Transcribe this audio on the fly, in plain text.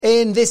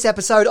In this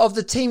episode of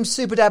the Team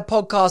Superdad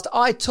podcast,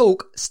 I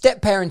talk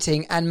step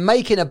parenting and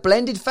making a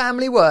blended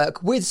family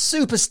work with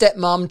super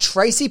stepmom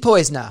Tracy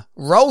Poizner.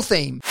 Roll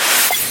theme.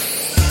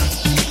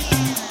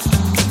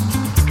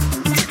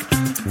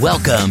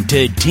 Welcome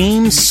to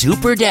Team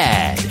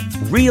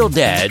Superdad. Real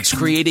dads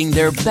creating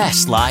their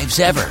best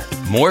lives ever.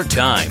 More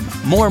time,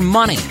 more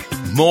money,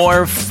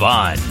 more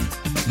fun.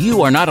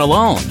 You are not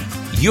alone.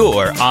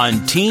 You're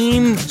on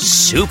Team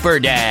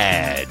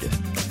Superdad.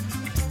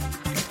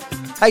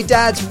 Hey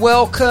dads,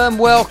 welcome.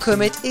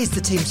 It is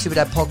the Team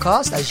Superdad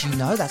podcast. As you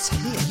know, that's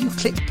here. You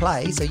click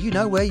play, so you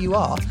know where you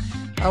are.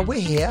 We're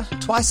here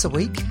twice a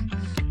week.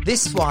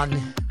 This one,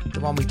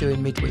 the one we do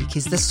in midweek,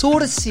 is the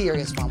sort of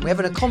serious one. We're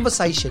having a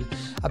conversation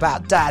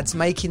about dads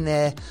making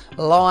their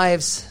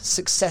lives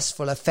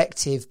successful,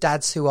 effective,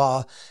 dads who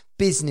are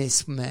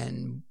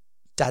businessmen,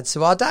 dads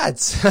who are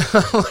dads.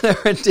 What a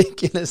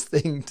ridiculous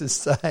thing to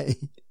say.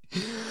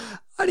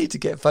 I need to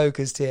get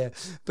focused here.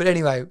 But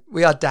anyway,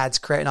 we are dads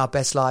creating our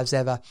best lives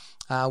ever,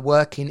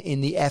 working in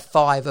the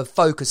F5 of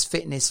focus,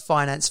 fitness,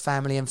 finance,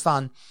 family and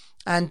fun.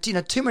 And, you know,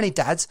 too many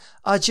dads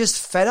are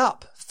just fed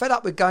up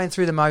with going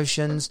through the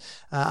motions,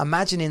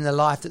 imagining the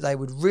life that they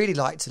would really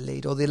like to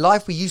lead, or the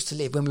life we used to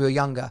live when we were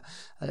younger.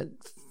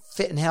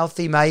 Fit and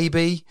healthy,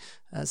 maybe,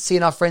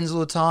 seeing our friends all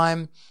the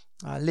time,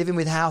 living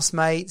with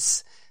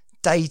housemates,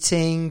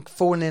 dating,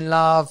 falling in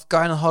love,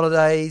 going on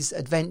holidays,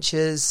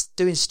 adventures,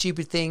 doing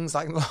stupid things.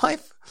 Like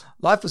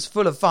life was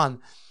full of fun.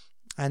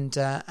 And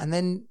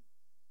then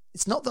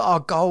it's not that our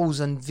goals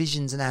and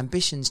visions and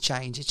ambitions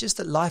change. It's just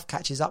that life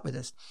catches up with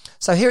us.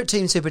 So here at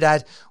Team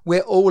Superdad,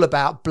 we're all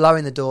about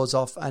blowing the doors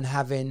off and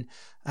having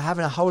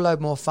a whole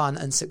load more fun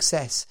and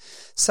success.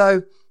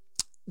 So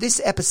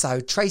this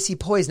episode, Tracy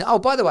Poizner. Oh,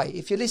 by the way,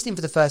 if you're listening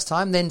for the first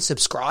time, then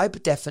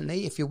subscribe,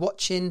 definitely. If you're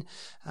watching,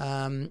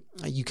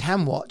 you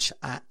can watch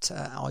at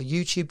our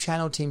YouTube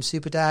channel, Team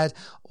Superdad,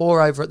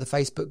 or over at the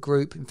Facebook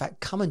group. In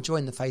fact, come and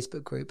join the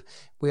Facebook group.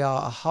 We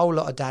are a whole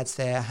lot of dads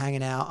there,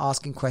 hanging out,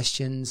 asking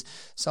questions,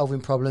 solving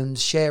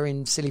problems,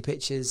 sharing silly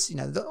pictures, you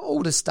know,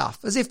 all the stuff,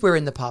 as if we're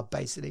in the pub,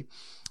 basically.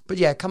 But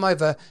yeah, come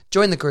over,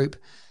 join the group,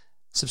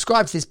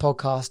 subscribe to this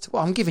podcast.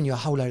 Well, I'm giving you a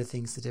whole load of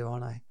things to do,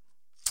 aren't I?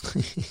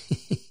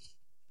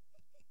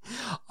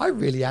 I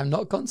really am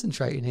not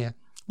concentrating here,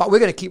 but we're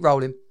going to keep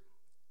rolling.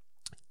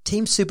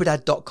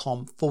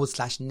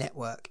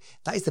 teamsuperdad.com/network.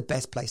 That is the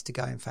best place to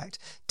go, in fact.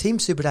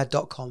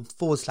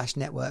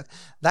 teamsuperdad.com/network.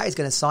 That is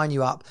going to sign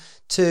you up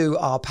to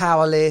our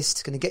power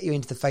list, going to get you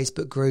into the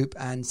Facebook group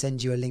and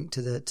send you a link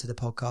to the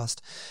podcast.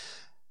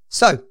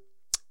 So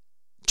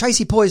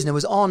Tracy Poizner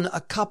was on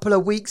a couple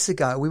of weeks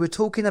ago. We were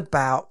talking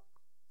about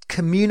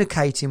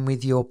communicating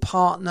with your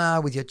partner,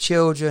 with your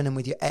children and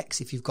with your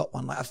ex, if you've got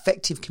one, like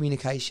effective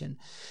communication,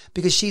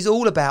 because she's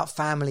all about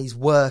families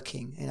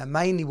working, you know,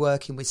 mainly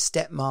working with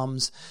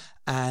stepmoms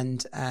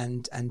and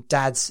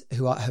dads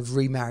who have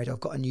remarried or have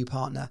got a new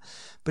partner.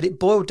 But it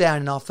boiled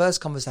down in our first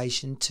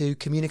conversation to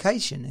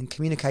communication and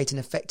communicating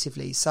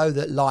effectively so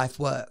that life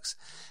works.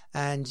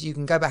 And you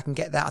can go back and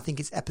get that. I think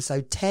it's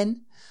episode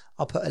 10.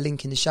 I'll put a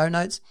link in the show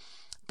notes.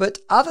 But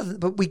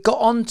we got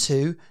on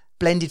to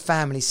blended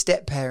families,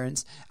 step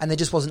parents, and there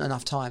just wasn't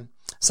enough time.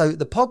 So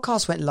the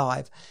podcast went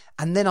live,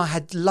 and then I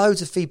had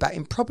loads of feedback,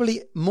 and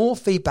probably more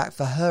feedback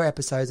for her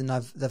episodes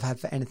than they've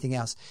had for anything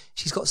else.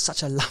 She's got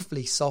such a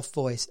lovely, soft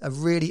voice, a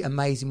really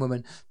amazing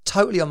woman,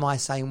 totally on my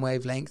same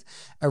wavelength,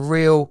 a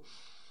real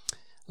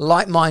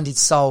like-minded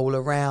soul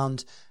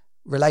around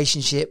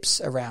relationships,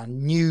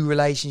 around new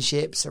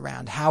relationships,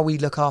 around how we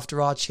look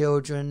after our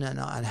children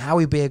and how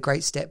we be a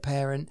great step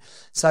parent.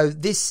 So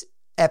this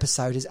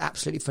episode is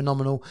absolutely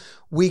phenomenal.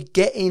 We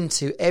get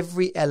into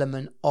every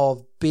element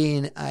of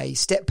being a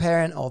step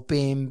parent, of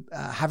being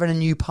having a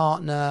new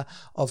partner,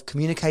 of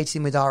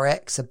communicating with our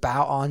ex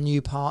about our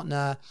new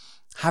partner,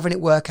 having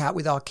it work out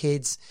with our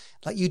kids.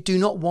 Like, you do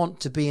not want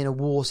to be in a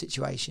war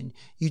situation.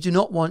 You do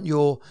not want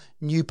your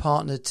new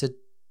partner to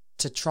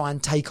try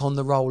and take on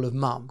the role of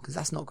mum, because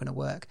that's not going to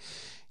work.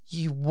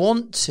 You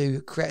want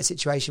to create a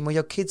situation where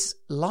your kids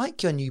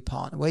like your new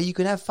partner, where you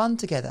can have fun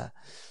together.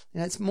 You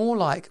know, it's more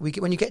like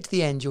when you get to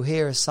the end, you'll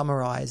hear us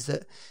summarize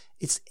that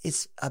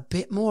it's a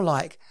bit more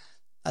like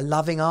a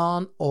loving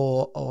aunt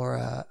or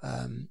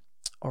an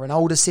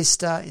older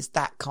sister. It's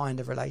that kind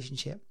of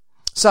relationship.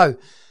 So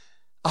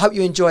I hope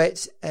you enjoy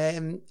it.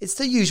 It's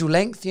the usual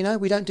length, you know.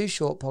 We don't do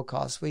short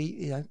podcasts. We,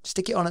 you know,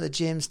 stick it on at the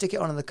gym, stick it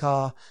on in the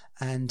car,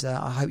 and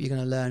I hope you're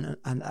going to learn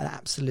an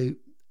absolute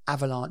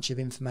avalanche of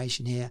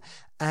information here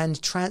and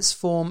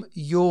transform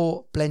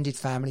your blended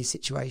family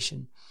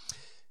situation.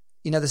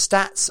 You know, the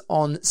stats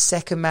on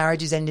second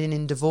marriages ending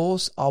in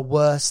divorce are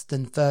worse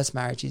than first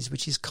marriages,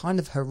 which is kind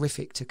of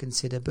horrific to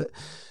consider, but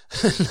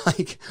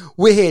like,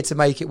 we're here to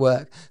make it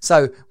work.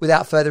 So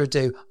without further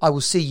ado, I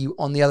will see you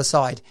on the other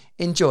side.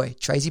 Enjoy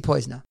Tracy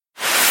Poizner.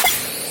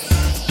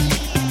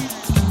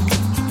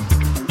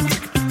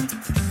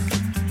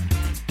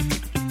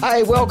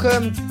 Hey,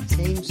 welcome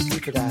Team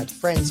Superdad.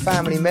 Friends,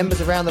 family,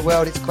 members around the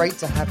world, it's great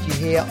to have you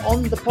here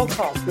on the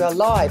podcast. We are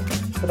live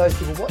for those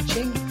people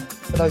watching,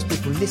 for those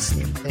people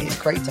listening. and it's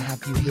great to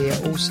have you here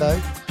also.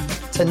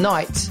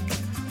 Tonight,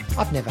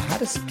 I've never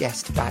had a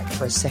guest back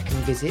for a second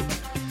visit,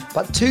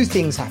 but two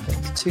things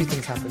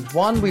happened.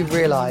 One, we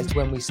realised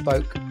when we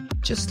spoke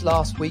just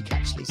last week,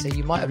 actually, so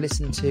you might have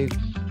listened to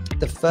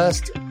the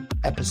first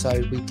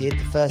episode we did,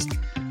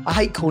 I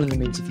hate calling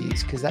them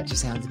interviews because that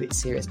just sounds a bit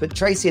serious, but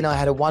Tracy and I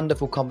had a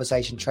wonderful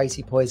conversation.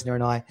 Tracy Poisoner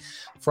and I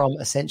from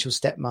Essential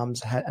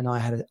Stepmoms and I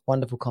had a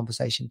wonderful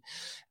conversation,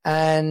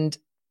 and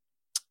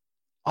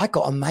I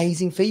got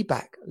amazing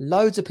feedback.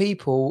 Loads of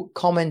people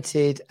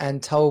commented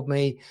and told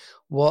me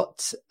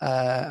what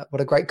a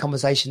great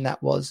conversation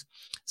that was.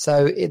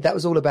 So that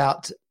was all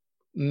about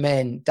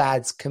men,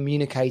 dads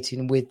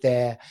communicating with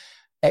their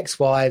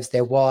ex-wives,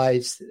 their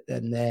wives,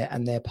 and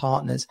their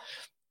partners,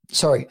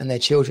 and their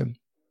children.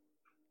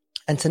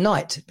 And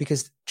tonight,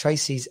 because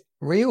Tracy's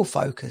real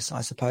focus,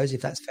 I suppose,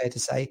 if that's fair to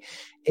say,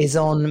 is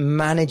on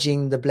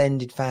managing the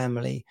blended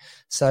family.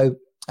 So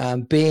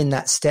being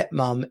that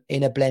stepmom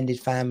in a blended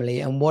family,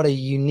 and what a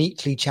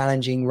uniquely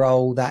challenging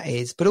role that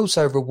is, but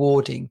also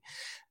rewarding.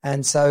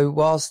 And so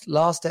whilst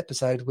last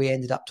episode, we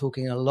ended up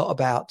talking a lot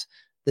about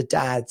the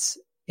dads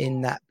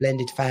in that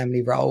blended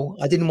family role,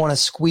 I didn't want to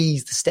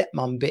squeeze the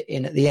stepmom bit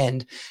in at the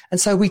end.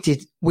 And so we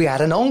had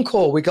an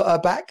encore. We got her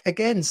back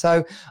again.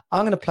 So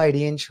I'm going to play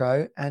the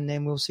intro and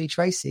then we'll see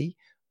Tracy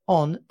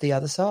on the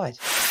other side.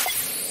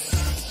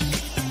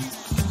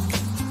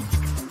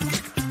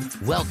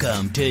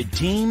 Welcome to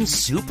Team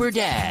Super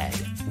Dad.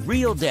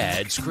 Real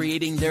dads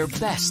creating their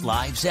best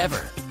lives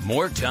ever.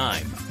 More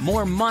time,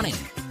 more money,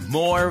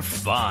 more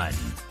fun.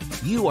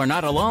 You are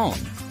not alone.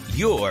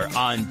 You're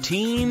on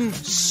Team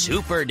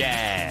Super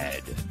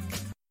Dad.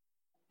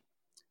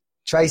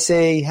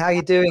 Tracy, how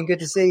you doing? Good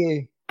to see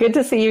you. Good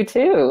to see you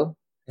too.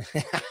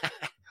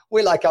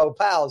 We're like old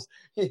pals.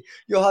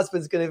 Your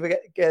husband's going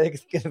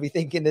to be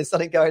thinking there's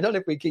something going on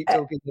if we keep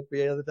talking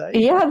every other day.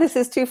 Yeah, this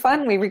is too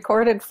fun. We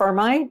recorded for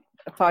my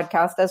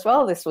podcast as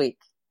well this week.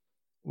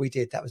 We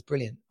did. That was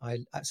brilliant. I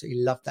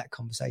absolutely loved that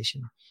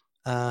conversation.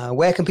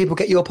 Where can people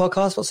get your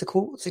podcast? What's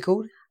it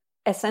called?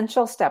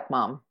 Essential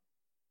Stepmom.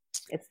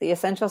 It's the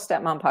Essential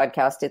Stepmom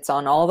podcast. It's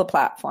on all the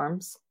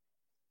platforms.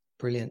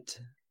 Brilliant.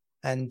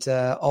 And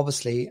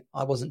obviously,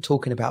 I wasn't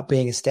talking about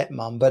being a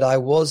stepmom, but I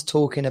was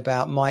talking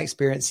about my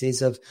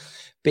experiences of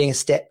being a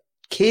step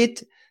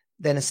kid,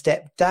 then a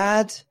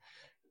stepdad,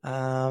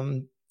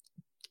 having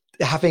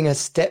a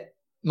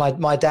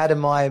my dad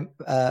and my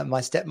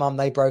stepmom,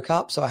 they broke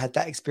up. So I had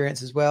that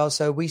experience as well.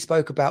 So we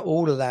spoke about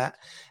all of that,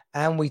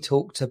 and we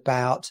talked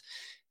about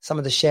some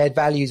of the shared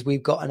values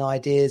we've got and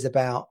ideas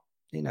about,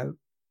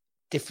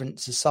 different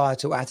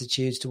societal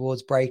attitudes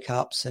towards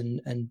breakups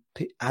and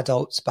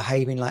adults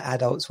behaving like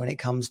adults when it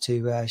comes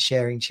to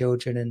sharing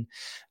children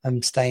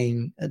and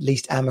staying at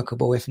least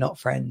amicable, if not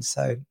friends.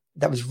 So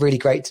that was really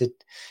great to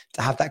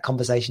have that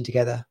conversation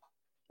together.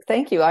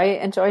 Thank you. I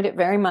enjoyed it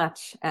very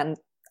much. And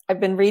I've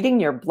been reading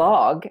your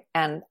blog,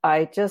 and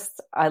I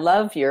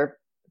love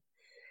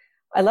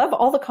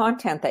all the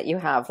content that you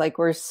have. Like,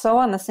 we're so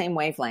on the same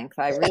wavelength.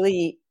 I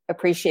really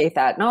appreciate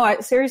that. No,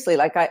 seriously,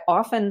 like, I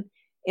often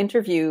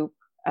interview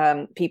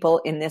people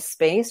in this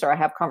space, or I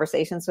have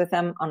conversations with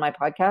them on my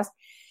podcast.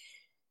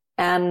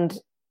 And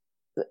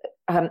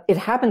it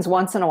happens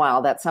once in a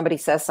while that somebody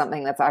says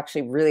something that's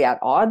actually really at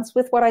odds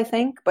with what I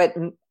think. But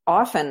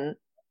often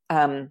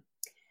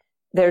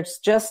there's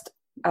just,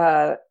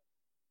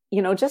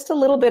 just a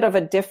little bit of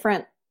a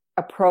different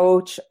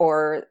approach,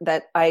 or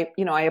that I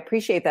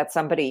appreciate that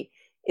somebody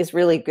is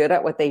really good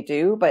at what they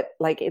do, but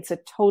like, it's a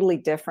totally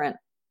different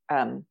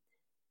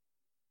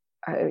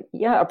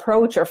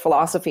approach or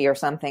philosophy or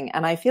something.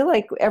 And I feel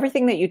like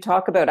everything that you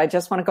talk about, I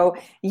just want to go,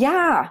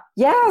 yeah,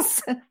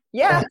 yes,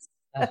 yes.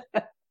 Oh,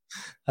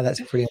 that's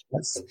brilliant.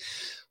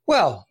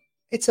 Well,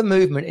 it's a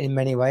movement in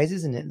many ways,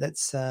 isn't it?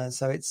 That's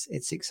so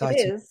it's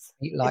exciting. It is. To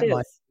meet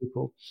like-minded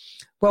people.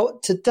 Well,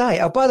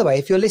 today, by the way,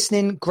 if you're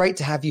listening, great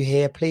to have you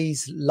here.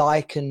 Please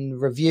like and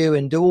review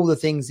and do all the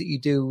things that you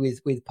do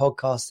with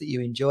podcasts that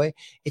you enjoy.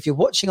 If you're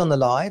watching on the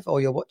live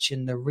or you're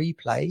watching the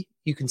replay,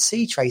 you can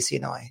see Tracy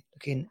and I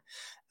looking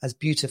as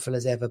beautiful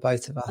as ever,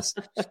 both of us.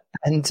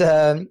 And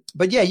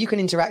but yeah, you can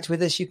interact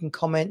with us. You can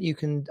comment. You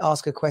can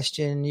ask a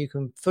question. You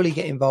can fully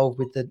get involved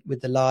with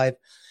the live,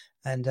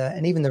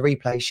 and even the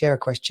replay. Share a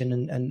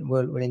question, and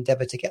we'll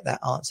endeavour to get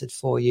that answered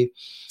for you.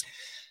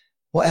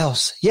 What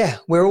else? Yeah,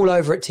 we're all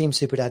over at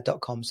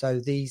teamsuperdad.com. So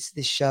this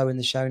show and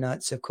the show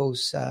notes, of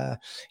course,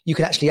 you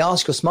can actually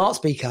ask your smart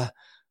speaker,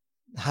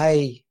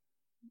 hey,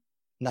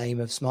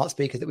 name of smart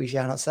speaker that we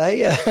shall not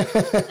say,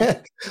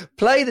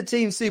 play the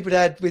Team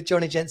Superdad with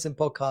Johnny Jensen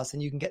podcast,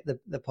 and you can get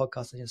the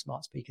podcast on your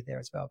smart speaker there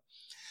as well.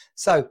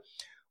 So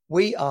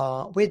we're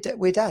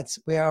dads.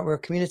 We're a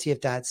community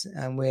of dads,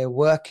 and we're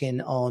working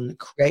on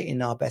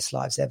creating our best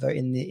lives ever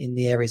in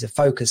the areas of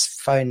focus,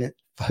 finance,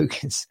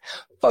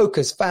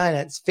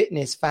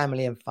 fitness,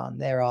 family, and fun.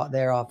 There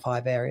are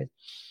 5 areas,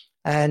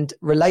 and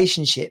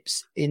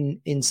relationships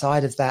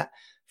inside of that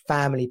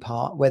family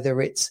part,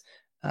 whether it's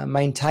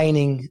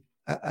maintaining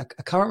a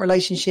current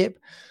relationship,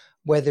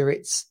 whether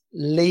it's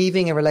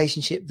leaving a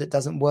relationship that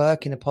doesn't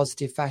work in a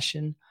positive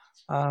fashion.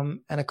 And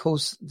of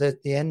course, the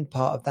end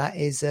part of that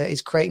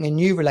is creating a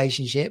new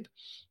relationship,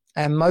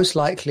 and most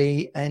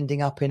likely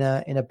ending up in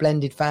a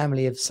blended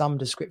family of some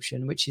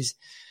description, which is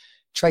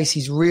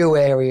Tracy's real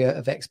area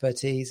of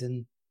expertise.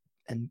 And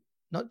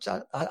not,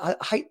 I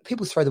hate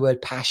people throw the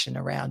word passion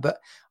around, but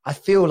I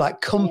feel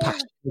like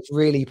compassion is a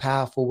really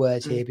powerful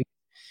word here, because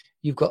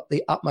you've got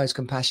the utmost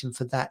compassion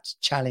for that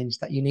challenge,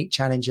 that unique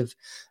challenge of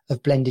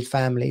blended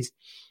families.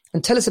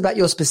 And tell us about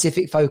your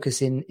specific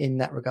focus in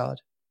that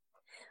regard.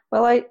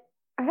 Well, I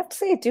have to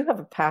say I do have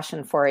a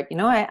passion for it.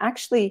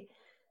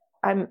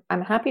 I'm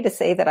happy to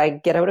say that I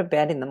get out of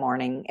bed in the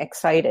morning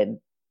excited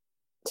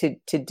to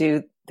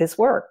do this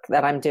work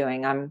that I'm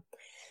doing.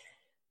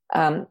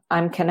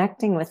 I'm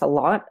connecting with a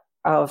lot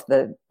of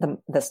the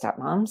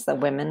stepmoms, the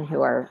women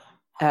who are,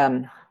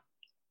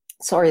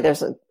 sorry,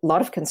 there's a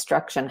lot of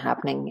construction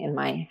happening in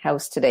my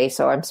house today,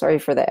 so I'm sorry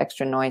for the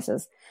extra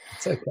noises.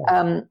 It's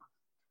okay.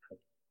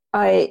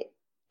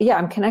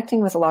 I'm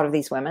connecting with a lot of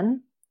these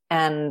women,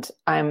 and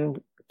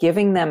I'm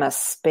giving them a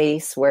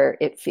space where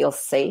it feels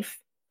safe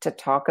to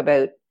talk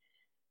about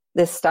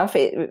this stuff,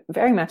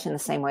 very much in the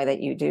same way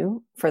that you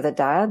do for the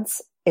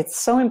dads. It's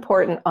so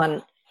important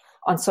on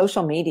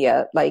social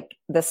media. Like,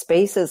 the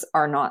spaces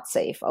are not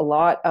safe. A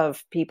lot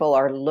of people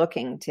are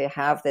looking to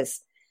have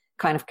this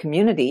kind of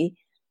community,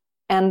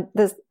 and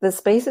the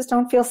spaces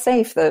don't feel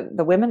safe. The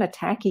women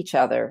attack each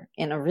other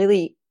in a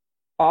really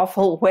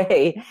awful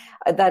way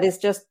that is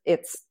just,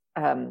 it's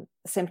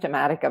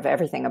symptomatic of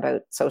everything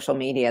about social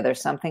media.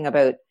 There's something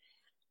about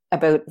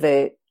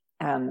the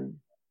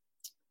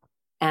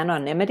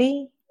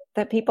anonymity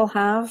that people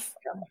have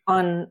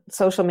on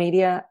social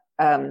media,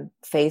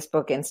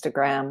 Facebook,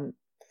 Instagram,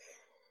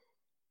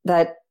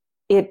 that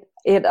it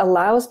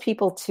allows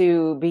people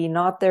to be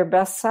not their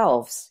best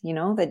selves,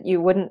 that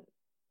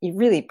you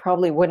really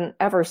probably wouldn't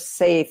ever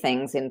say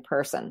things in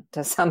person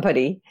to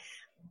somebody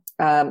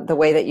the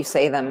way that you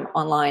say them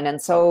online.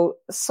 And so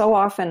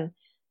often,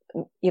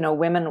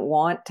 women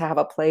want to have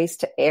a place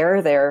to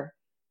air their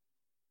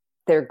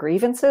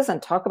grievances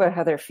and talk about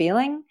how they're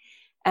feeling.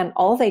 And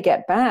all they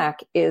get back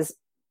is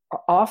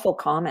awful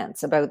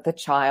comments about the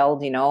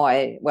child.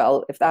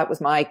 If that was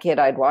my kid,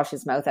 I'd wash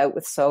his mouth out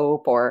with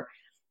soap, or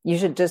you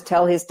should just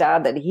tell his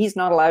dad that he's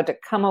not allowed to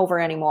come over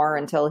anymore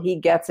until he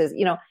gets his,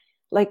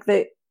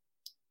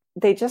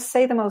 they just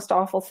say the most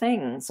awful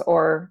things.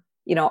 Or,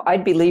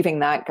 I'd be leaving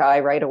that guy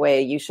right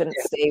away. You shouldn't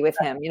stay with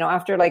him,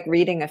 after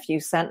reading a few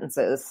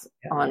sentences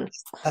on.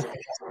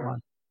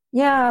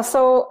 Yeah.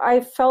 So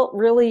I felt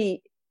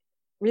really,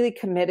 really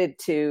committed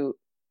to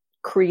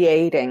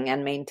creating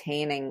and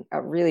maintaining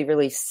a really,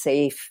 really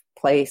safe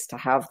place to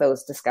have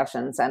those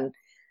discussions. And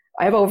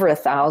I have over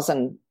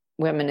 1,000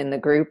 women in the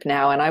group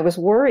now. And I was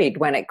worried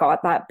when it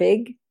got that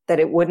big that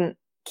it wouldn't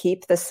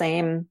keep the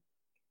same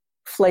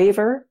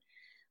flavor,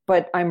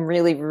 but I'm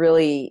really,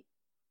 really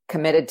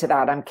committed to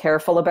that. I'm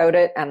careful about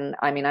it. And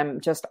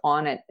I'm just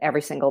on it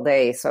every single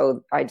day.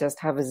 So I just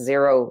have a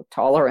zero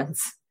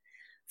tolerance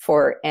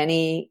for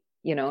any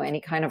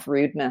kind of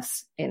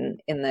rudeness in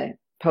the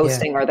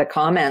posting or the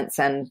comments.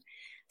 And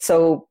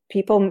so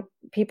people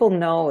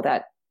know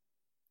that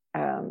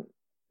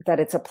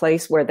it's a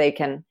place where they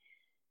can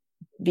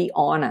be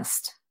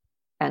honest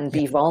and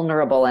be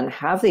vulnerable and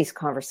have these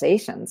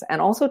conversations,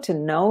 and also to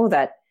know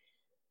that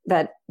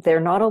they're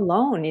not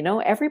alone.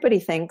 Everybody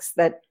thinks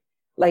that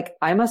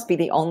I must be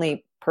the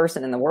only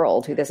person in the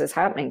world who this is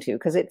happening to,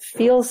 because it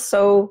feels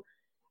so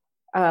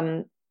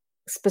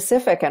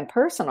specific and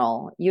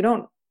personal.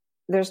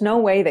 There's no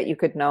way that you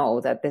could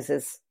know that this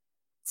is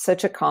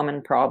such a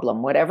common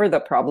problem. Whatever the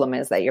problem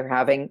is that you're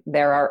having,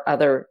 there are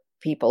other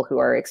people who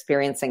are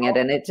experiencing it.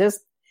 And it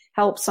just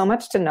helps so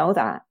much to know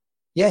that.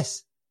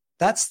 Yes.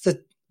 That's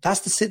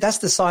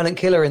the silent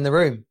killer in the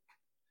room,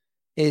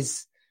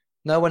 is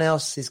no one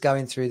else is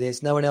going through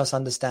this. No one else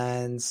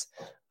understands.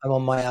 I'm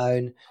on my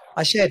own.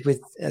 I shared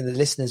with the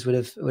listeners would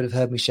have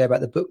heard me share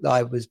about the book that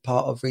I was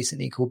part of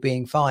recently called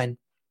Being Fine.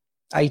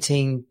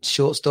 18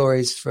 short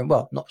stories from,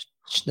 well, they're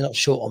not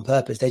short on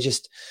purpose. They're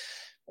just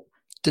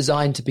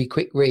designed to be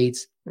quick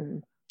reads.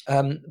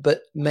 Mm-hmm.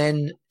 But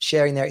men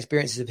sharing their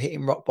experiences of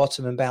hitting rock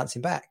bottom and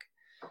bouncing back.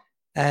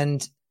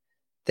 And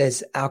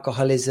there's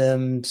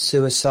alcoholism,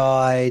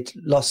 suicide,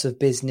 loss of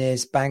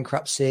business,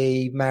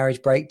 bankruptcy,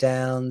 marriage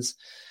breakdowns,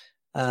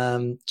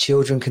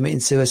 children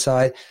committing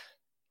suicide.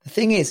 The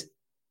thing is,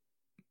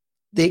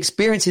 the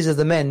experiences of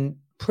the men,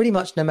 pretty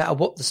much no matter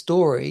what the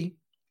story,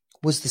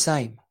 was the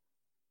same.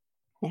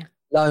 Yeah.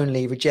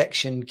 Lonely,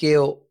 rejection,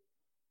 guilt,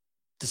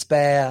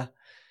 despair.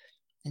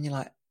 And you're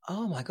like,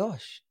 oh my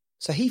gosh.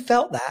 So he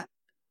felt that,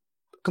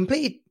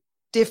 completely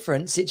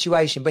different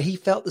situation, but he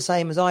felt the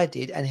same as I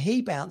did, and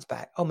he bounced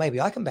back. Oh,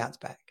 maybe I can bounce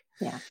back.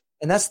 Yeah.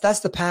 And that's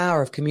the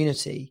power of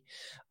community,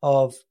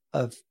 of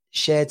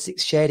shared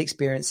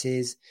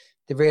experiences,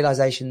 the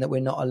realization that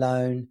we're not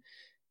alone,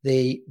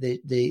 the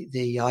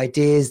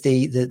ideas,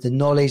 the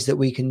knowledge that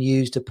we can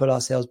use to pull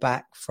ourselves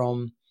back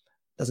from,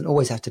 doesn't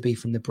always have to be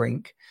from the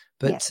brink,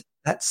 but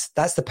That's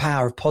the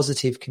power of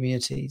positive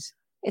communities.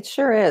 It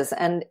sure is.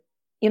 And,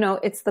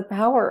 it's the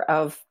power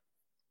of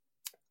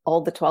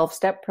all the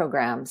 12-step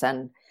programs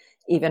and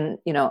even,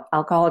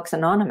 Alcoholics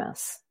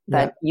Anonymous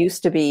that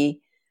used to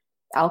be,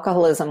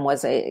 alcoholism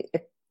was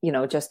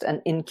just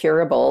an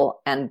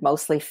incurable and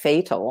mostly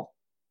fatal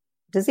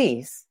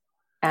disease.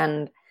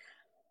 And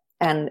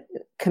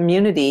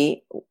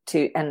community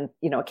and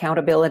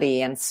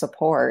accountability and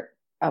support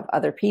of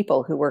other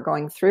people who were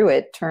going through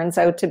it turns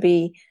out to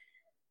be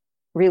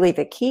really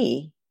the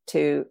key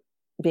to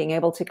being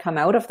able to come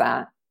out of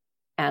that.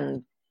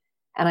 And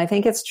I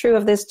think it's true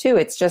of this too.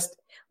 It's just,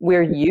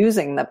 we're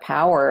using the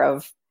power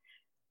of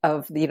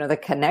the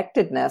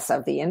connectedness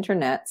of the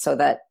internet so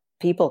that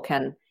people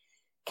can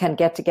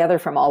get together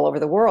from all over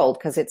the world,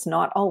 because it's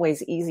not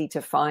always easy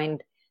to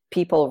find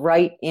people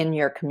right in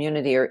your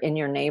community or in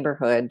your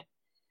neighborhood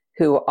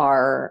who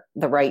are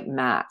the right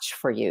match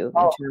for you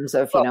in terms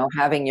of,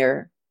 having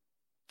your...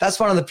 That's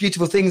one of the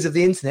beautiful things of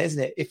the internet,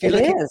 isn't it? If you're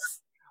looking at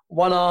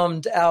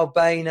one-armed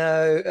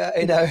albino,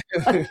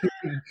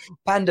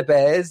 panda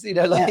bears, 10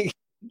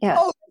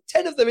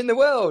 of them in the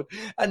world.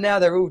 And now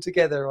they're all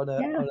together on a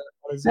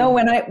Zoom. No,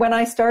 when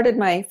I started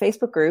my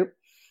Facebook group,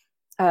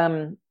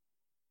 back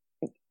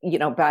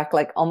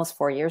like almost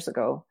 4 years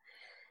ago,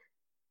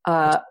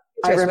 I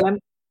remember...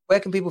 Where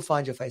can people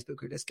find your Facebook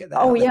group? Let's get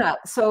that. Oh, yeah.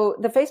 So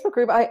the Facebook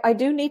group, I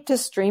do need to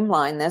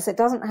streamline this. It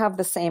doesn't have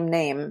the same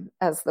name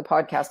as the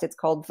podcast. It's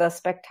called The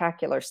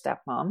Spectacular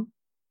Stepmom.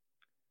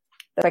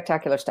 The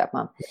Spectacular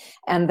Stepmom.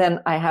 And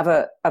then I have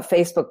a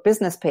Facebook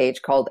business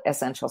page called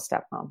Essential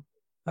Stepmom.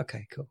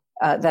 Okay, cool.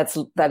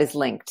 That is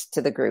linked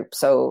to the group.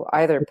 So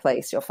either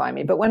place you'll find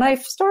me. But when I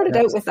started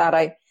out with that,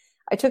 I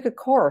took a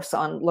course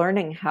on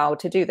learning how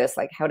to do this,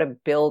 like how to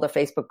build a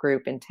Facebook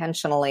group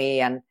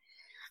intentionally.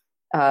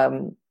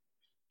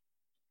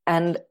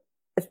 And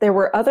if there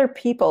were other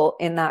people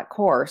in that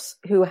course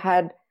who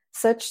had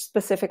such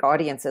specific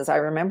audiences. I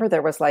remember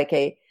there was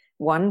like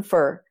one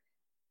for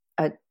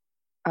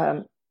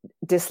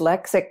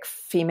dyslexic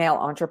female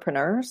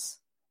entrepreneurs.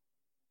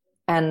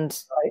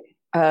 And,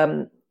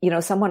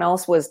 someone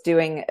else was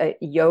doing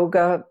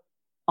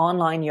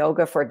online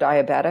yoga for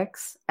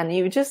diabetics. And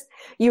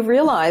you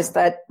realize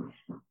that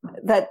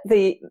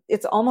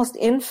it's almost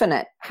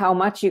infinite how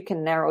much you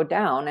can narrow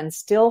down and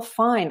still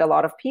find a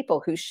lot of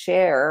people who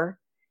share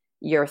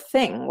your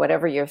thing,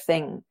 whatever your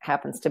thing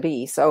happens to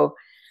be. So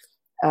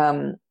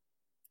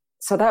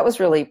that was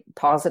really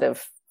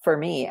positive for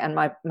me. And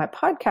my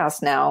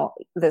podcast now,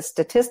 the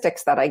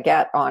statistics that I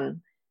get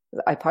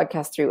I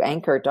podcast through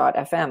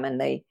anchor.fm,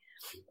 and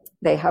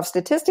they have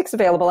statistics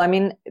available. I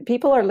mean,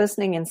 people are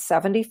listening in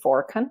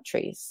 74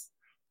 countries.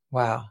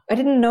 Wow. I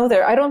didn't know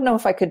I don't know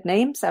if I could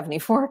name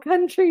 74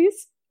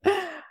 countries.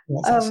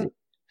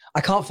 I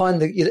can't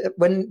find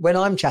when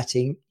I'm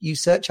chatting, you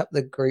search up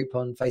the group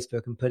on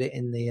Facebook and put it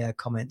in the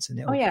comments, and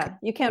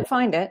you can't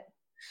find it.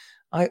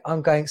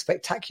 I'm going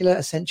Spectacular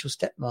Essential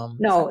Stepmom.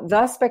 No,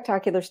 The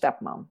Spectacular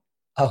Stepmom.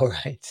 Oh,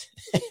 right.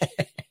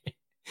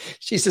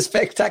 She's a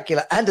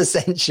spectacular and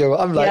essential.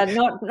 I'm like,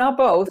 not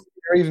both.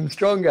 They're even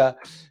stronger.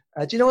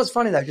 Do you know what's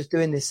funny though? Just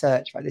doing this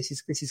search, right? This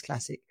is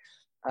classic.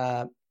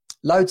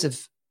 Loads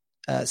of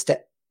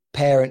step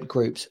parent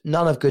groups,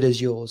 none as good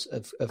as yours,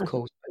 of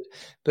course,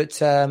 but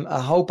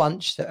a whole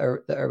bunch that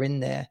are in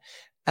there.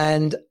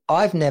 And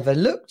I've never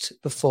looked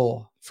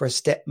before for a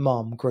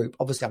stepmom group.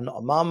 Obviously, I'm not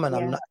a mum, and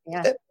I'm not a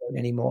stepmom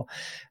anymore.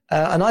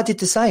 And I did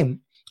the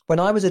same when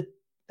I was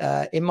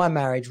in my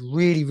marriage,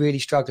 really, really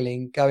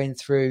struggling, going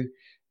through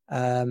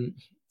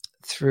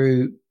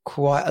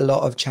quite a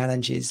lot of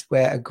challenges,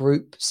 where a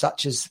group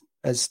such as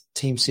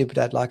Team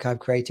Superdad, like I've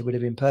created, would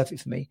have been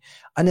perfect for me.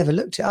 I never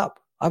looked it up.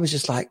 I was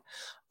just like,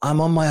 I'm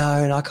on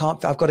my own. I've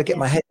got to get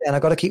my head down.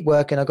 I've got to keep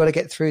working. I've got to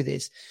get through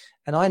this.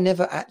 And I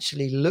never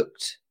actually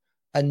looked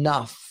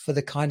enough for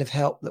the kind of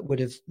help that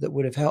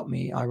would have helped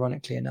me,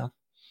 ironically enough.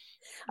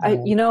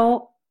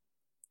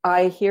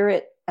 I hear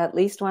it at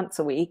least once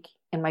a week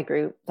in my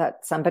group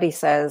that somebody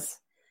says,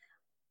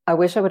 I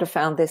wish I would have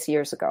found this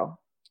years ago.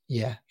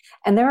 Yeah.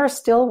 And there are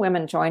still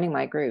women joining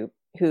my group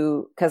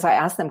who, because I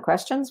ask them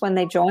questions when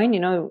they join,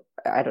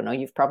 I don't know,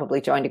 you've probably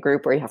joined a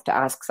group where you have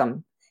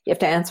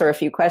to answer a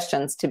few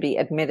questions to be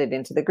admitted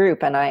into the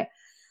group. And I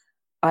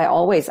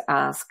always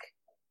ask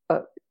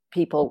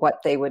people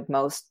what they would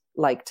most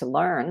like to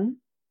learn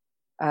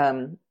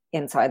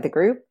inside the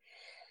group.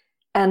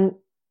 And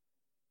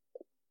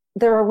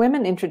there are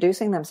women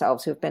introducing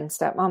themselves who've been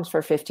stepmoms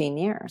for 15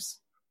 years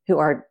who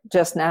are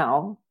just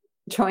now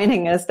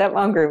joining a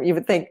stepmom group. You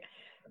would think,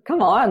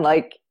 come on,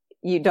 like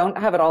you don't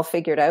have it all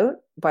figured out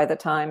by the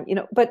time,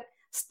 but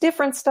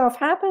different stuff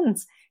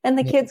happens and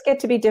the kids get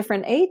to be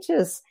different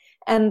ages.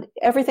 And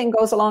everything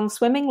goes along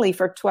swimmingly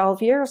for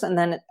 12 years and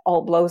then it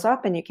all blows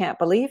up and you can't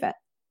believe it.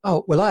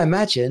 Oh, well, I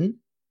imagine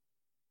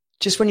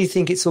just when you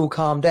think it's all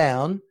calmed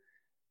down,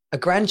 a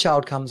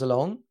grandchild comes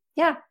along.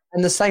 Yeah.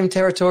 And the same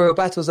territorial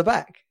battles are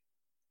back.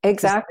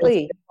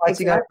 Exactly.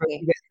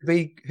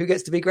 Who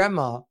gets to be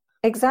grandma?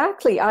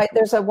 Exactly.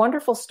 There's a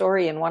wonderful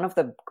story in one of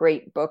the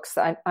great books.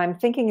 I'm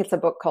thinking it's a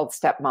book called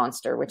Step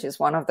Monster, which is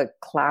one of the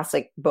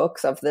classic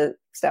books of the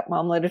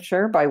stepmom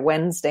literature by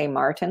Wednesday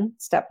Martin.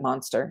 Step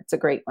Monster. It's a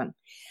great one.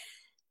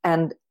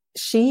 And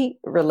she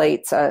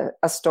relates a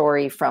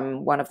story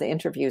from one of the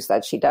interviews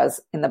that she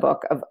does in the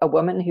book of a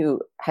woman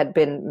who had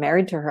been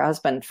married to her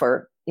husband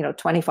for,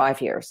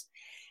 25 years.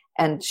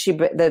 And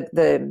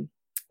the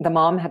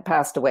mom had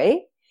passed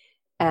away.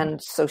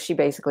 And so she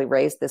basically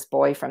raised this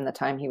boy from the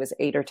time he was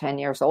 8 or 10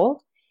 years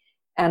old.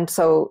 And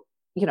so,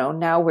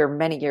 now we're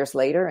many years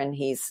later and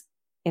he's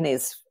in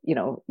his,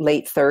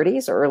 late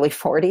 30s or early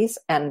 40s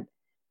and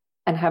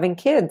having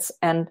kids.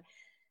 And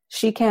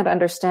she can't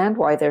understand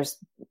why there's,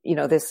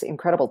 this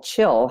incredible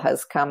chill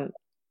has come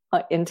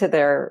into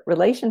their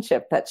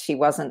relationship that she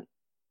wasn't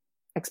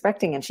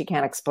expecting and she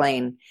can't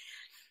explain.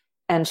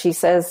 And she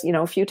says,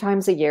 a few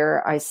times a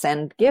year, I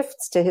send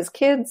gifts to his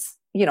kids,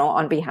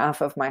 on behalf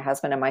of my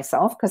husband and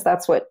myself, because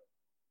that's what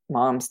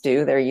moms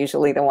do. They're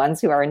usually the ones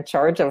who are in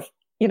charge of,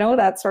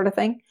 that sort of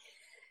thing.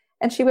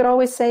 And she would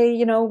always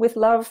say, with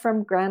love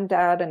from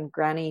Granddad and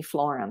Granny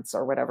Florence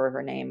or whatever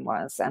her name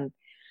was.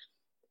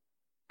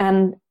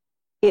 And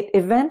it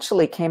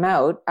eventually came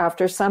out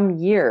after some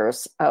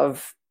years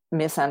of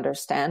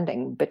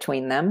misunderstanding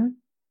between them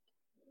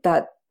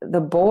that the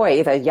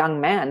boy, the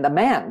young man, the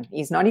man,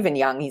 he's not even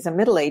young, he's a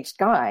middle-aged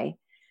guy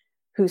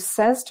who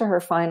says to her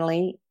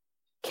finally,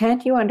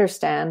 can't you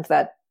understand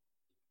that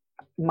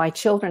my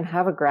children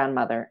have a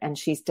grandmother and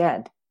she's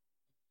dead?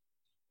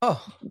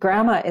 Oh,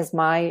 Grandma is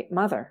my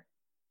mother.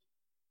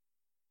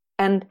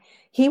 And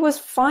he was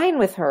fine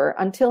with her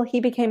until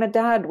he became a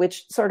dad,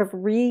 which sort of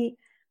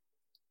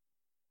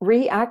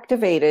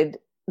reactivated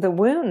the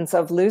wounds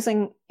of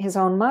losing his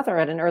own mother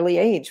at an early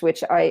age,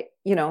 which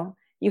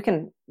you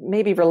can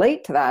maybe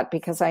relate to that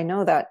because I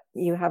know that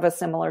you have a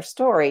similar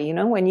story.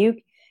 When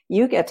you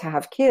get to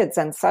have kids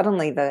and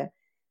suddenly the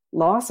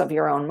loss of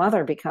your own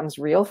mother becomes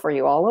real for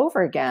you all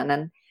over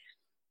again.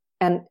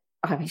 And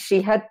I mean,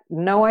 she had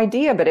no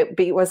idea, but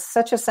it was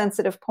such a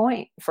sensitive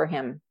point for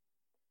him.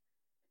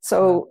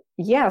 So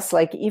yes,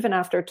 like even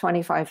after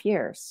 25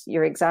 years,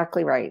 you're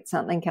exactly right.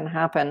 Something can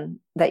happen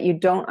that you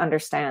don't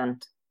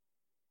understand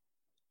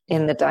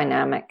in the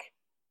dynamic.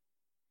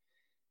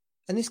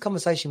 And this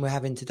conversation we're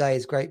having today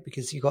is great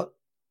because you've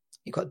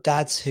got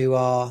dads who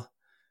are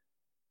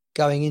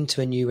going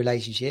into a new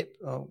relationship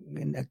or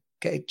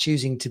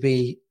choosing to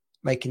be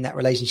making that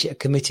relationship a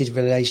committed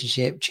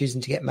relationship,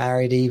 choosing to get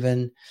married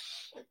even.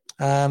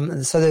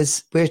 And so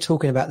we're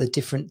talking about the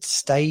different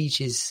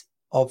stages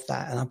of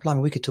that.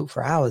 And we could talk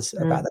for hours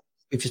about that.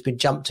 We've just been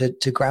jumped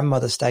to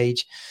grandmother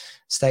stage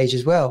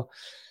as well.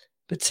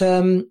 But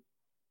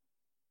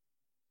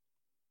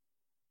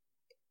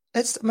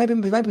let's maybe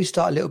we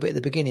start a little bit at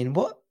the beginning.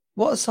 What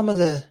are some of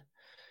the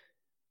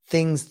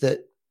things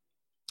that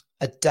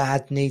a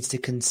dad needs to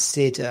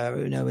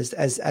consider,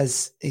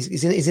 as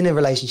he's in a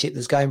relationship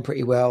that's going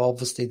pretty well?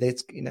 Obviously, they're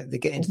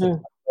getting to the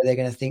point where they're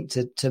going to think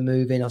to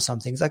move in or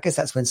something. So I guess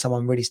that's when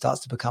someone really starts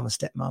to become a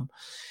stepmom.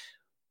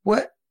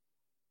 What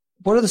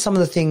are some of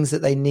the things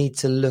that they need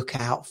to look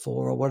out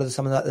for, or what are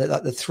some of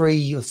the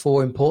 3 or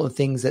 4 important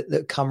things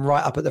that come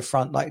right up at the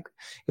front? Like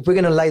if we're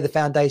going to lay the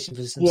foundation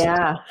for some,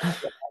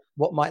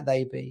 what might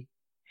they be?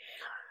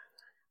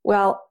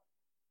 Well,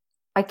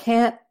 I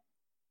can't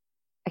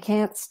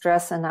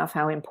stress enough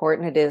how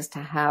important it is to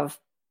have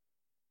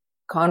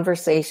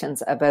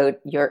conversations about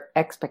your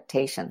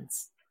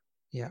expectations.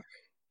 Yeah.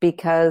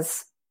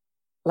 Because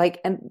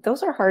and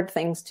those are hard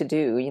things to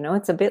do.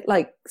 It's a bit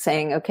like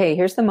saying, okay,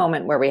 here's the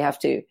moment where we have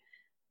to,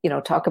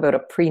 talk about a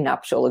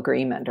prenuptial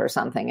agreement or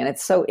something. And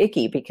it's so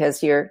icky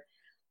because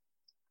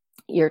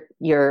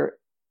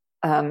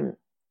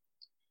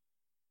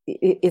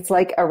it's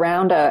like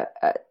around a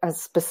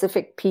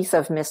specific piece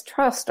of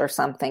mistrust or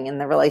something in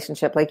the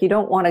relationship. Like you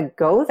don't want to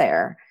go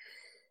there.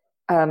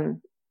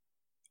 And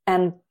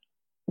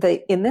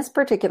in this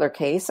particular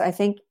case, I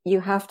think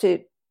you have to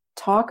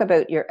talk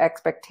about your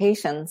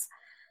expectations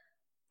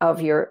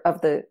of your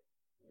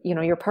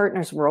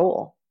partner's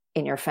role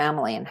in your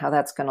family and how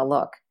that's going to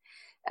look.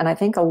 And I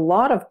think a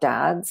lot of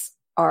dads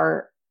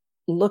are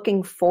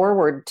looking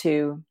forward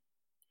to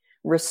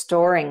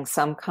restoring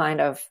some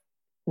kind of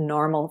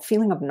normal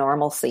feeling of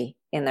normalcy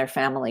in their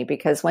family,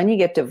 because when you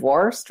get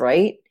divorced,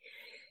 right,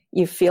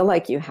 you feel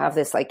like you have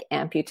this like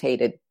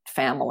amputated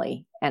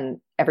family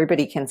and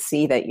everybody can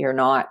see that you're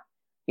not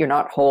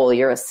whole.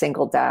 You're a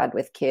single dad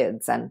with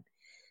kids and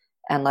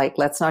like,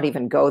 let's not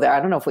even go there. I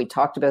don't know if we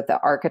talked about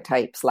the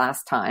archetypes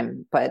last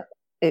time, but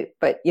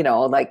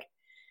like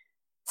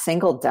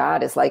single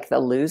dad is like the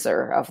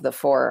loser of the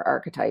 4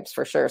 archetypes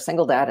for sure.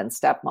 Single dad and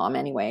stepmom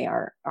anyway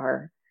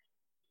are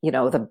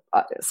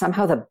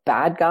somehow the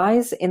bad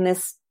guys in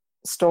this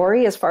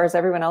story as far as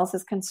everyone else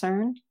is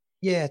concerned.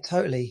 Yeah,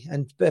 totally.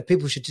 And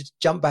people should just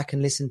jump back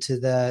and listen to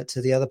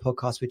the other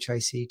podcast with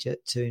Tracy to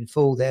in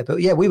full there.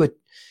 But yeah, we were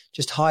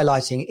just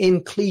highlighting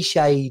in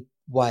cliche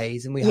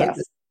ways, and we hope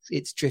that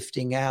it's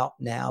drifting out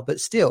now. But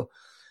still,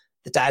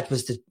 the dad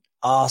was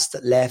ass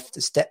that left.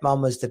 The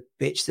stepmom was the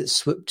bitch that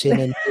swooped in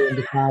and ruined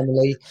the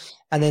family.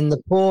 And then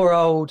the poor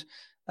old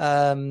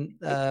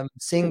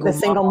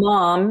single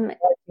mom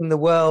in the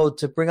world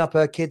to bring up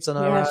her kids on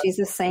her own. She's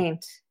a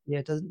saint.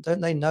 Yeah,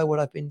 don't they know what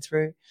I've been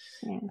through?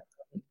 Yeah.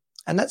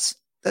 And that's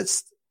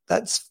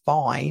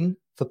fine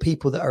for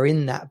people that are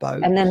in that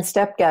boat. And then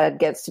stepdad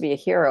gets to be a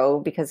hero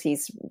because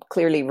he's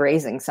clearly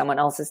raising someone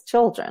else's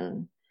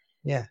children.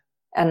 Yeah.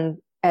 And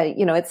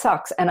it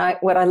sucks. And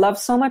what I love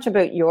so much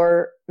about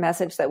your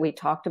message that we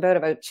talked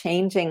about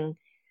changing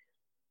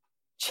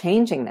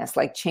this,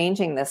 like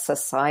changing the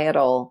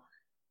societal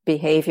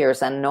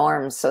behaviors and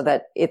norms so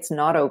that it's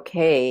not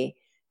okay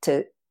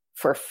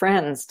for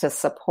friends to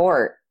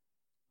support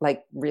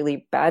like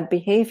really bad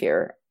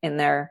behavior in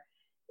their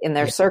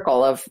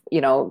circle of,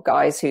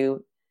 guys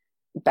who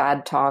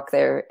bad talk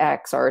their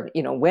ex, or,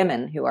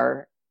 women who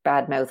are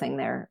bad mouthing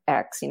their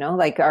ex,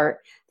 like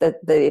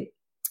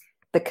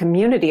the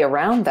community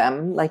around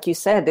them, like you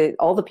said,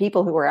 all the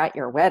people who were at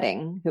your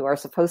wedding, who are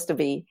supposed to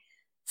be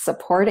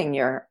supporting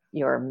your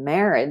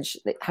marriage,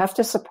 they have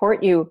to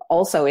support you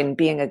also in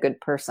being a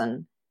good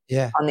person.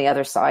 Yeah. On the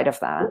other side of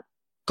that.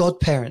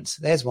 Godparents,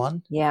 there's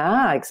one.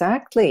 Yeah,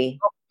 exactly.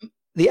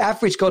 The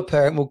average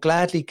godparent will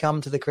gladly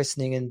come to the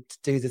christening and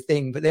do the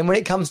thing, but then when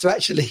it comes to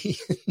actually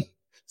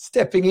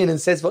stepping in and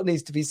says what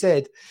needs to be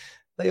said,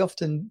 they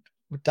often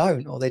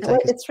don't, or they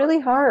take. It's really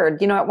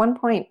hard. At one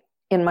point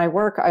in my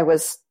work, it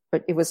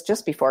was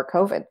just before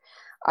COVID,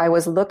 I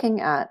was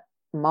looking at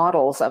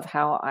models of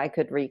how I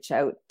could reach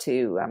out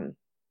to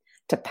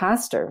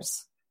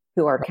pastors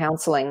who are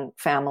counseling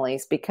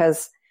families,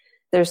 because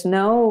there's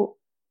no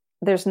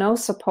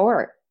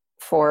support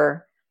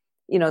for,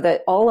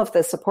 that all of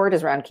the support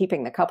is around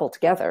keeping the couple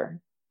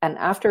together. And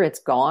after it's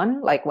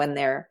gone, like when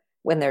they're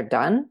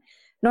done,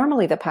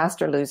 normally the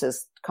pastor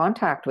loses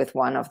contact with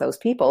one of those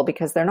people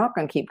because they're not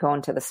going to keep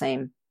going to the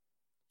same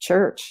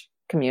church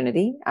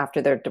community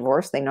after they're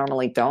divorced. They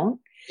normally don't.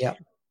 Yeah.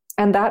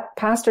 And that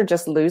pastor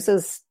just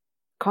loses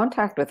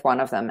contact with one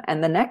of them.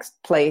 And the next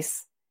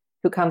place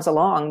who comes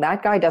along,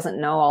 that guy doesn't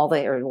know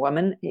or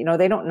woman,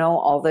 they don't know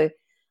all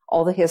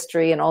the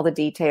history and all the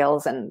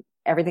details and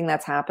everything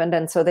that's happened.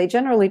 And so they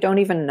generally don't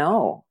even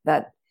know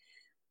that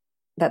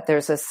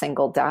there's a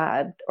single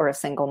dad or a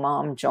single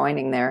mom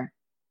joining their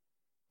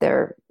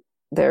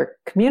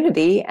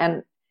community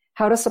and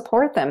how to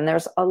support them.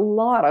 There's a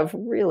lot of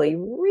really,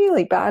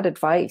 really bad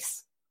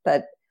advice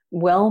that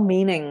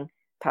well-meaning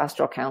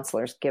pastoral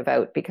counselors give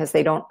out because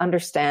they don't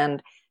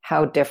understand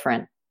how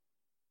different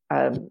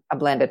a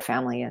blended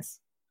family is.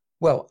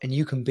 Well, and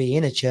you can be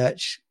in a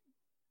church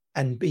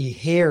and be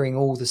hearing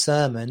all the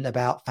sermon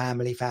about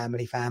family,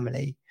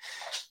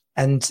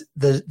 and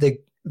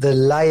the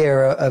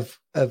layer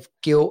of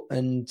guilt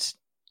and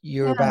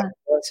you're about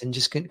person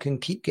just can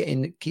keep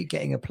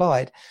getting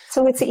applied.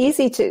 So it's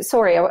easy to.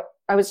 Sorry,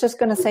 I was just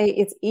going to say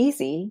it's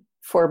easy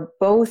on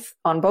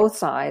both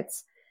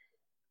sides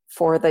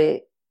for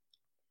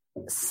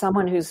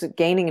someone who's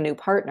gaining a new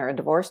partner, a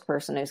divorced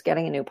person who's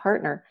getting a new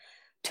partner,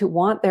 to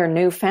want their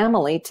new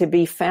family to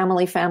be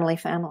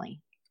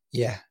family.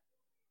 Yeah.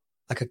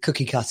 Like a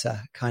cookie cutter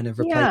kind of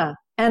replacement.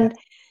 Yeah.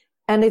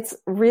 And it's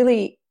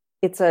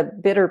a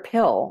bitter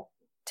pill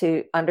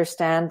to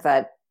understand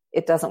that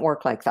it doesn't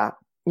work like that.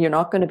 You're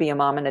not going to be a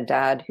mom and a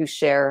dad who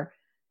share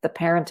the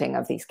parenting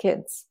of these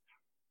kids.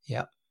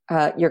 Yeah.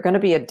 You're going to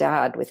be a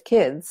dad with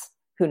kids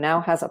who now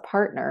has a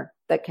partner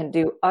that can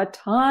do a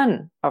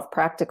ton of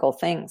practical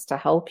things to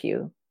help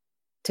you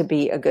to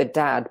be a good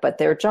dad. But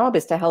their job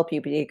is to help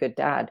you be a good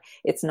dad.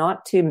 It's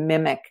not to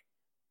mimic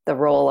the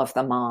role of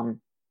the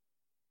mom.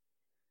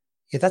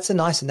 Yeah, that's a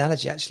nice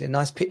analogy, actually. A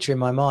nice picture in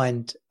my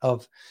mind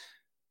of,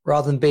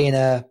 rather than being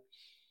a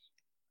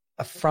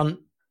front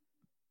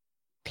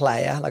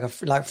player, like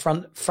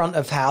front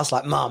of house,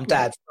 like mom,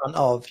 dad, front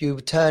of, you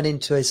turn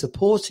into a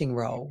supporting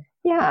role.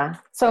 Yeah.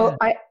 So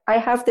yeah. I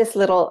have this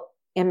little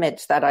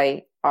image that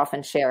I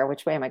often share.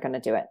 Which way am I going to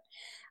do it?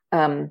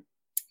 You've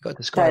got to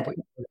describe what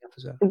you're putting up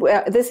as well.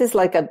 Well, this is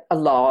like a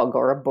log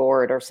or a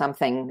board or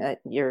something that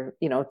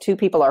two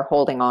people are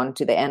holding on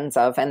to the ends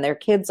of, and their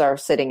kids are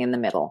sitting in the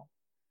middle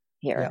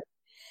here. Yeah.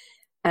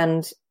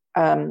 And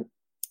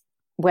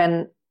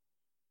when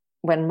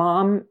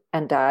mom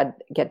and dad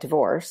get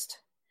divorced,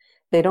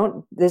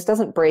 this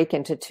doesn't break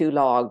into two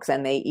logs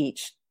and they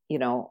each,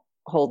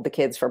 hold the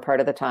kids for part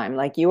of the time.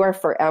 Like, you are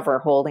forever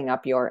holding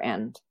up your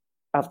end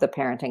of the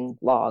parenting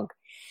log.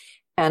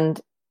 And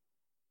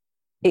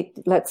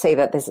let's say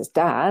that this is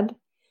dad.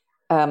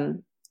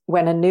 When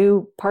a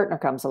new partner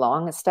comes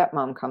along, a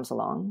stepmom comes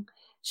along,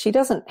 she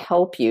doesn't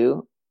help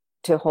you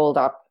to hold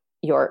up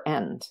your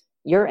end.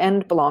 Your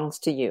end belongs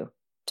to you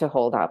to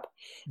hold up.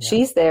 Yeah.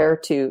 She's there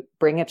to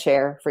bring a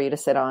chair for you to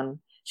sit on.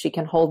 She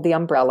can hold the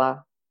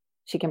umbrella.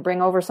 She can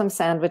bring over some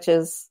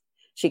sandwiches.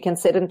 She can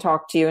sit and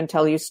talk to you and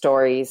tell you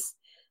stories.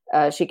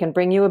 She can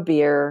bring you a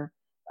beer.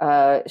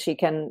 She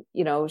can,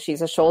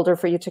 she's a shoulder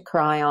for you to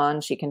cry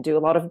on. She can do a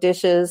lot of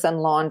dishes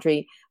and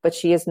laundry, but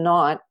she is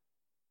not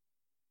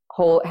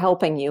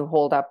helping you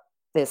hold up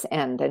this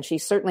end. And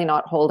she's certainly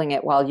not holding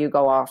it while you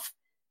go off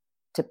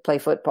to play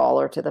football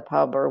or to the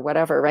pub or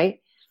whatever, right?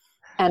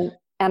 And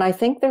I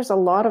think there's a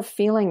lot of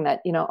feeling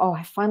that, oh,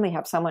 I finally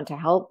have someone to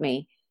help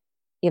me,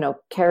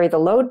 carry the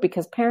load,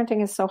 because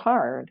parenting is so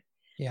hard.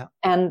 Yeah.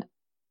 And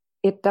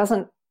it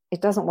doesn't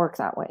work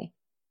that way.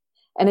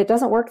 And it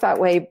doesn't work that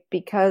way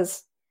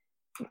because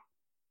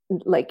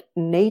like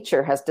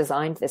nature has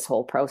designed this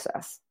whole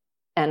process.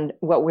 And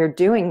what we're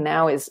doing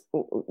now is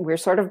we're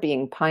sort of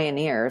being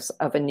pioneers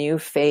of a new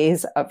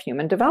phase of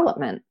human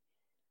development,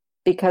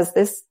 because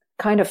this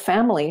kind of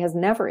family has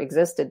never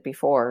existed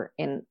before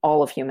in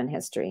all of human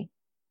history.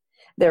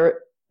 There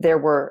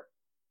were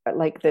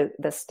like the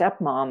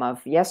stepmom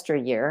of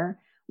yesteryear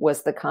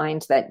was the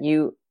kind that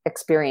you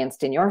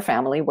experienced in your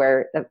family,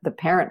 where the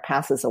parent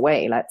passes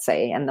away, let's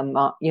say, and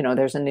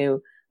there's a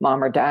new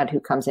mom or dad who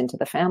comes into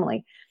the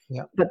family.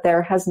 Yeah. But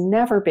there has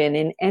never been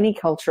in any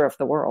culture of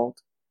the world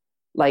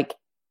like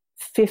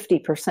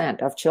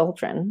 50% of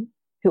children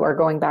who are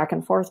going back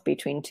and forth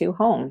between two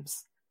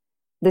homes.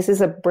 This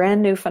is a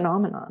brand new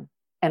phenomenon,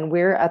 and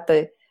we're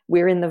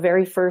in the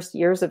very first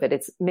years of it.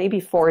 It's maybe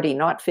 40,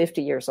 not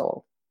 50 years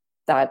old,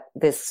 that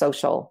this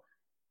social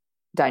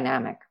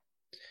dynamic.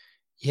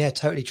 Yeah,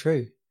 totally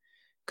true.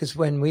 Because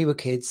when we were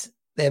kids,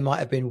 there might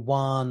have been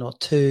 1 or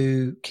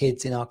 2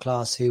 kids in our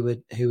class who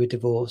were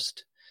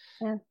divorced.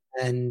 Yeah.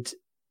 And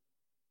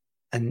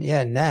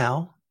yeah,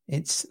 now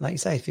it's like you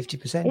say,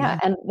 50%. Yeah.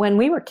 And when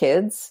we were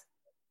kids,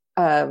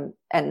 and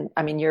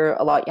I mean, you're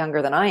a lot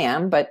younger than I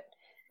am, but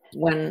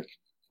when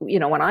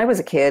I was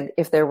a kid,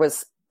 if there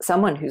was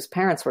someone whose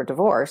parents were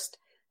divorced,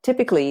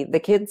 typically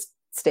the kids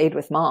stayed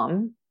with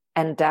mom,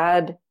 and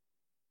dad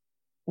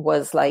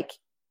was like,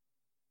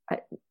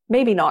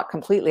 maybe not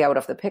completely out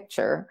of the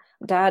picture.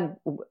 Dad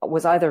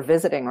was either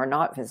visiting or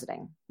not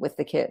visiting with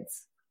the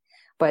kids,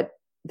 but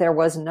there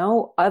was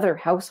no other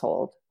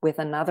household with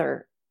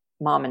another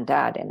mom and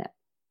dad in it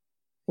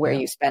where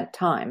you spent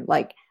time.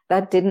 Like,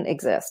 that didn't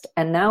exist.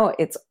 And now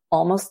it's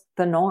almost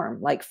the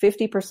norm. Like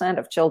 50%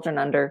 of children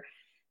under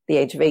the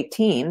age of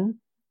 18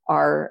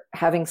 are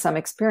having some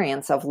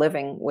experience of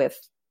living with,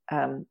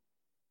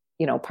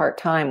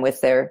 part-time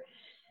with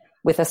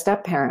a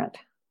step parent.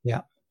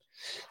 Yeah.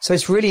 So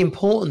it's really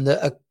important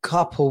that a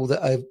couple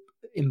that are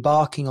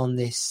embarking on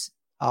this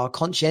are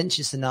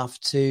conscientious enough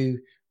to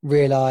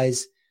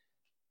realize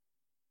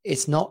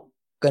it's not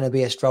going to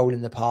be a stroll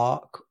in the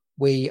park.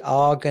 We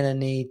are going to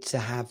need to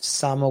have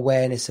some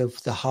awareness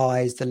of the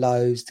highs, the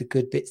lows, the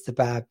good bits, the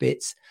bad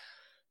bits.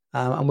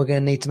 And we're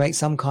going to need to make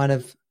some kind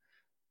of,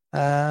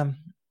 I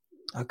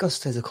guess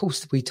there's a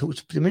course that we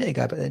talked a minute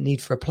ago about the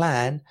need for a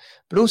plan,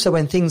 but also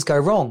when things go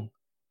wrong,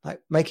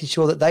 like making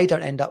sure that they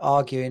don't end up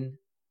arguing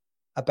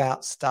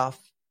about stuff,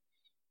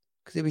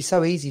 because it'd be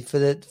so easy for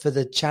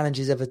the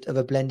challenges of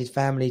a blended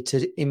family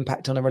to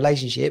impact on a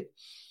relationship,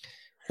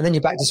 and then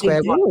you're back to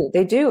square one.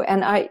 They do.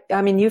 And I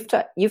mean, you've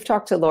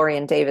talked to Laurie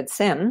and David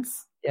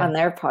Sims on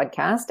their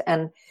podcast,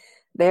 and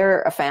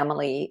they're a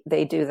family.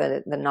 They do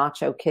the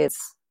Nacho Kids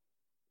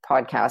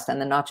podcast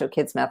and the Nacho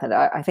Kids method.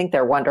 I think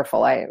they're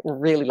wonderful. I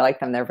really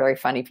like them. They're very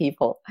funny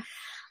people.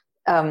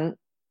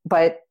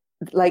 But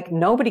like,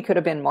 nobody could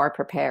have been more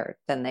prepared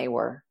than they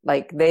were.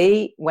 Like,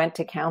 they went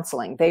to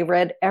counseling. They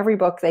read every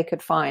book they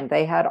could find.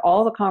 They had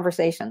all the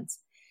conversations.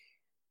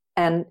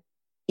 And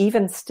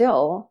even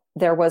still,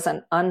 there was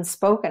an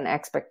unspoken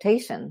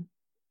expectation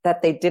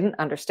that they didn't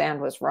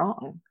understand was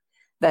wrong,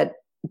 that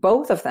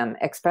both of them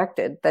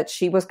expected that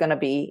she was going to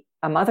be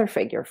a mother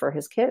figure for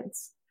his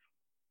kids.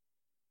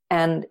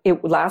 And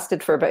it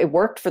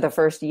worked for the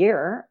first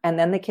year. And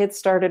then the kids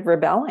started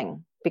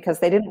rebelling because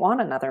they didn't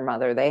want another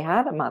mother. They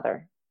had a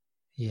mother.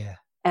 Yeah.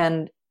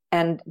 And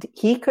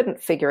he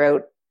couldn't figure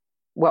out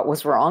what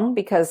was wrong,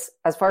 because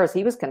as far as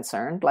he was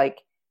concerned, like,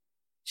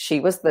 she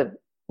was the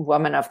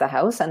woman of the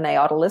house and they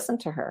ought to listen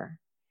to her.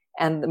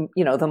 And,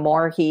 the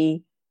more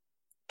he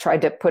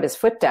tried to put his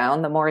foot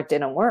down, the more it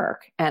didn't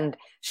work. And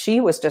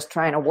she was just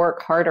trying to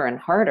work harder and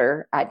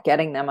harder at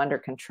getting them under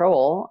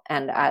control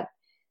and at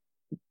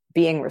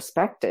being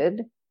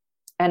respected.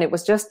 And it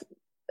was just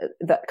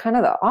the kind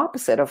of the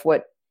opposite of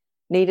what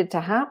needed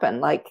to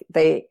happen. Like,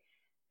 they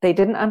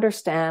didn't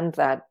understand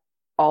that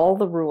all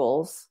the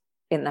rules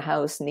in the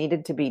house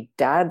needed to be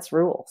dad's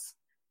rules.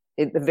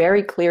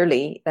 Very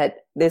clearly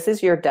that this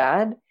is your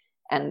dad,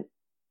 and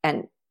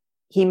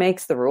he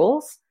makes the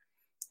rules,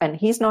 and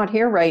he's not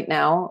here right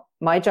now.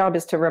 My job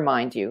is to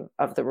remind you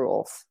of the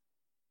rules.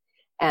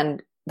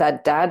 And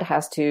that dad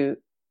has to,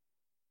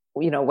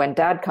 when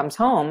dad comes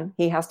home,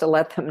 he has to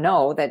let them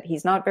know that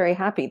he's not very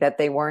happy that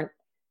they weren't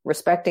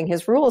respecting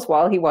his rules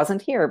while he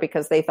wasn't here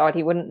because they thought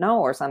he wouldn't know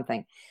or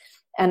something.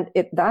 And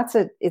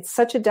it's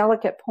such a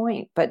delicate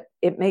point, but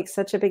it makes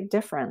such a big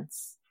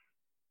difference.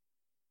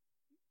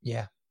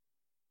 Yeah.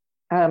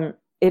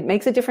 It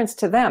makes a difference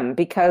to them,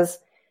 because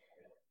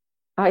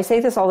I say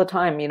this all the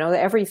time,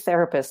 every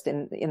therapist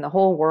in the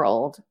whole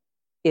world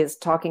is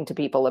talking to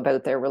people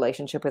about their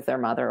relationship with their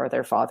mother or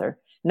their father.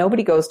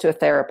 Nobody goes to a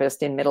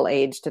therapist in middle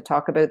age to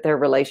talk about their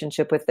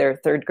relationship with their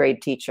third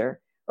grade teacher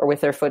or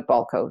with their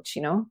football coach,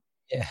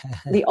 Yeah.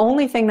 The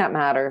only thing that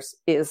matters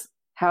is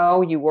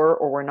how you were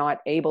or were not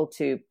able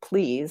to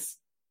please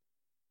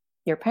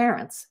your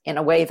parents in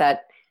a way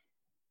that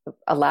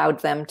allowed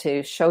them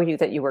to show you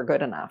that you were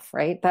good enough,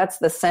 right? That's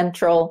the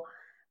central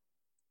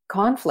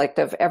conflict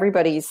of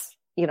everybody's,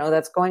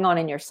 that's going on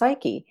in your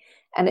psyche.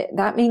 And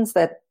that means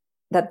that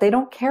they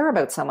don't care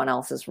about someone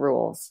else's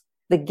rules.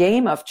 The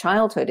game of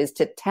childhood is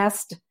to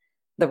test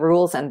the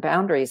rules and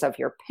boundaries of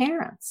your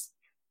parents.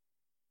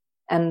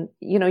 And,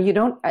 you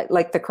don't,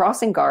 like, the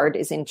crossing guard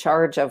is in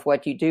charge of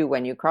what you do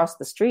when you cross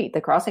the street. The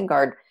crossing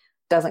guard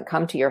doesn't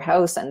come to your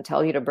house and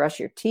tell you to brush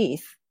your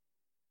teeth.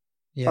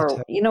 Yeah, or,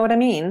 totally. You know what I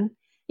mean?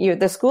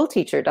 The school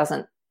teacher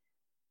doesn't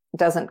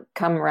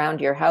come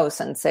around your house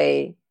and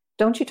say,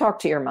 don't you talk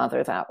to your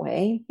mother that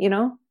way,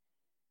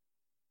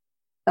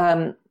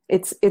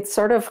 It's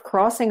sort of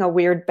crossing a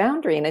weird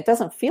boundary, and it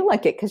doesn't feel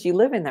like it because you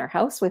live in their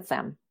house with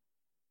them.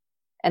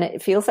 And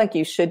it feels like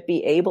you should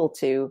be able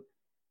to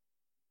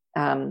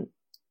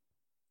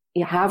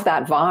you have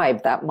that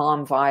vibe, that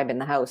mom vibe in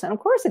the house. And of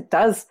course it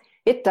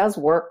does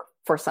work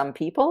for some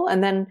people.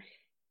 And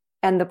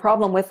the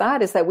problem with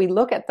that is that we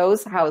look at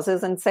those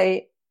houses and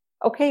say,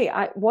 okay,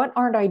 what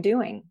aren't I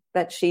doing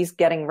that she's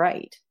getting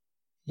right?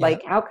 Yeah.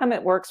 Like, how come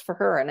it works for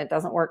her and it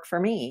doesn't work for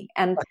me?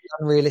 And like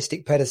an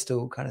unrealistic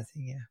pedestal kind of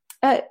thing.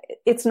 Yeah.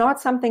 It's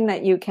not something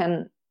that you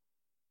can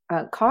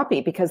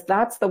copy, because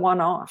that's the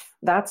one-off.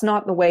 That's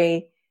not the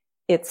way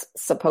it's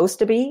supposed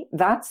to be.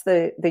 That's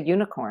the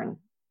unicorn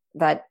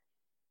that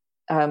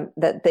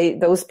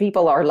those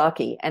people are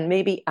lucky. And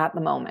maybe at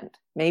the moment,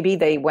 maybe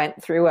they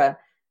went through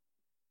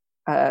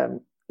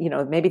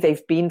maybe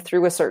they've been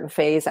through a certain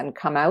phase and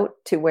come out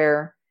to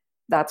where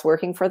that's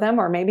working for them.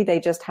 Or maybe they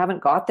just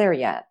haven't got there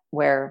yet,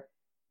 where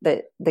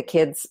the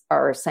kids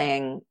are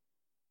saying,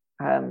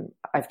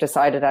 I've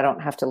decided I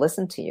don't have to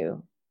listen to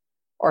you.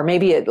 Or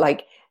maybe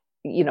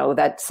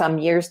that some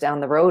years down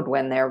the road,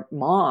 when their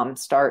mom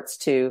starts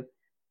to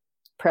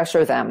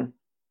pressure them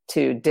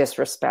to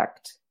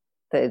disrespect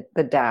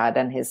the dad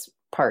and his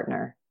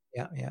partner.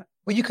 Yeah.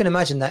 Well, you can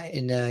imagine that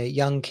in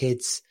young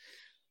kids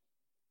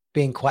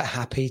being quite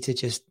happy to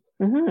just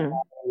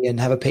and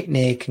have a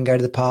picnic and go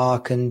to the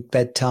park and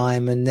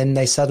bedtime, and then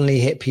they suddenly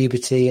hit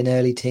puberty and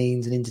early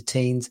teens and into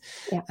teens.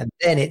 Yeah. And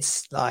then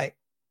it's like,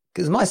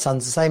 because my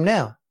son's the same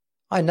now.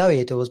 I know he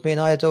adores me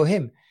and I adore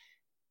him.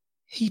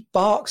 He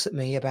barks at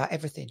me about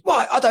everything.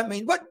 Why? I don't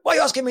mean, why are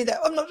you asking me that?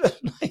 I'm not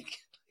like,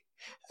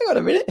 hang on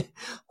a minute.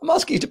 I'm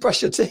asking you to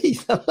brush your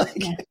teeth. I'm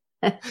like,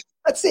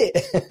 that's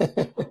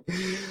it.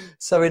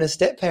 So in a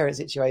step parent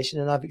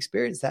situation, and I've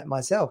experienced that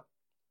myself,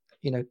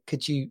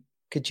 could you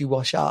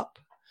wash up?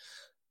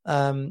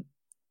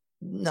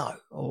 No,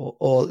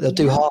 or they'll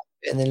do half of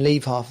it and then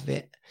leave half of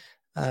it.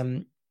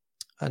 And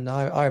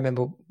I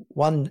remember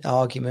one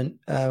argument,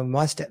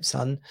 my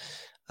stepson,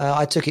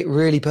 I took it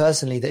really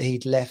personally that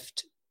he'd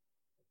left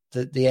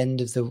the end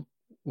of the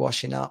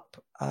washing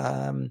up.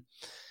 And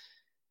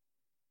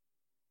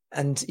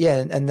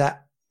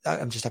that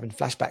I'm just having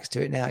flashbacks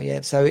to it now.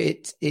 Yeah. So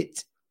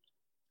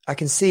I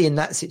can see in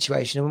that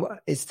situation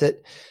is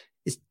that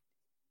it's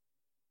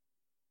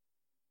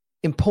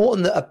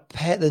important that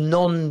the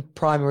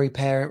non-primary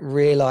parent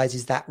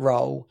realizes that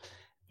role.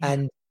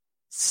 And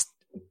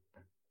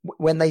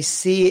when they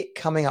see it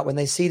coming up, when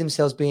they see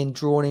themselves being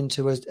drawn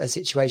into a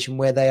situation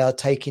where they are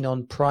taking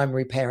on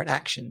primary parent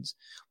actions,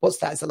 what's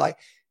that? Is it like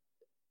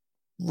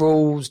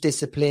rules,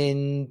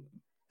 discipline,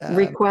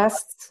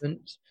 requests?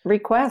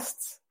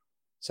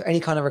 So any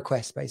kind of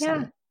request,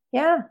 basically.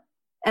 Yeah.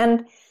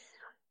 And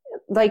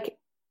I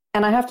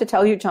have to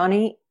tell you,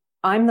 Johnny,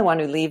 I'm the one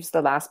who leaves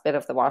the last bit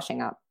of the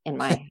washing up in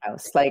my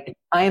house. Like,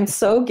 I am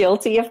so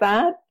guilty of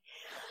that.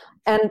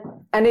 And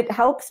it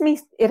helps me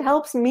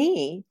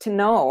to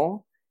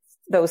know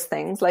those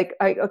things. Like,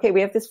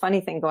 we have this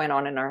funny thing going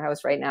on in our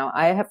house right now.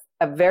 I have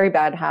a very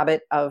bad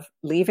habit of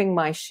leaving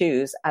my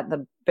shoes at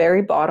the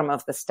very bottom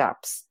of the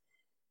steps.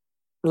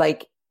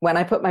 Like, when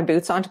I put my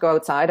boots on to go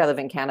outside, I live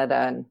in Canada,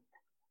 and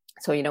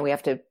so, we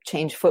have to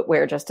change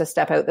footwear just to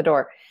step out the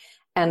door.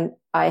 And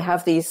I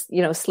have these,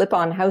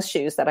 slip-on house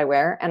shoes that I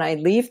wear, and I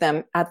leave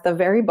them at the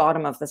very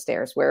bottom of the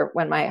stairs, where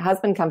when my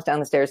husband comes down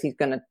the stairs, he's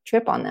going to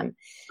trip on them.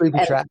 Booby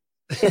trap.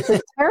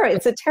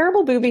 It's a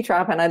terrible booby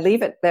trap, and I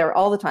leave it there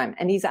all the time.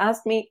 And he's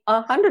asked me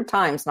 100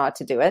 times not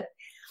to do it,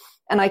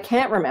 and I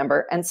can't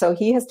remember. And so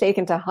he has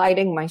taken to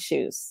hiding my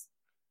shoes.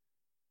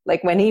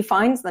 Like, when he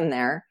finds them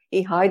there,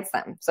 he hides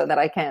them so that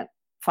I can't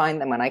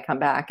find them when I come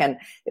back. And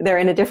they're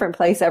in a different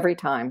place every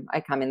time I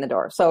come in the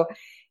door. So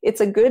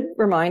it's a good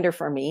reminder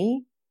for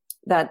me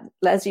that,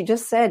 as you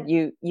just said,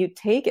 you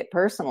take it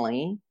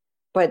personally,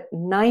 but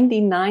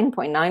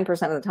 99.9%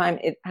 of the time,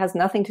 it has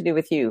nothing to do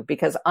with you,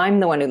 because I'm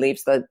the one who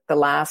leaves the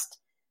last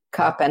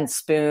cup and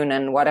spoon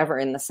and whatever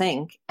in the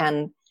sink.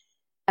 And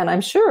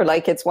I'm sure,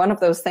 like, it's one of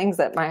those things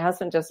that my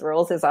husband just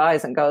rolls his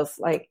eyes and goes,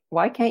 like,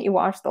 why can't you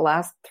wash the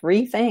last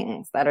 3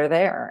 things that are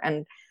there?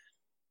 And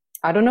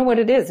I don't know what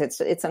it is.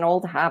 It's an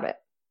old habit.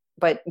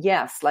 But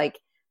yes, like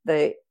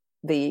the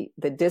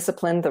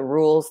discipline, the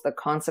rules, the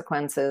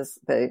consequences,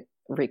 the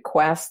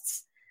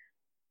requests,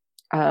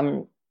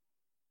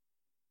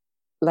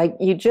 like,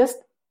 you just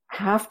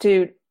have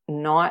to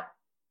not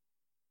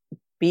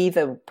be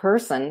the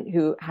person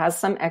who has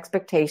some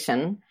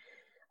expectation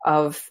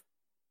of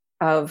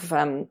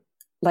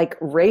like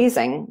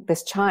raising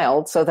this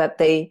child so that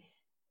they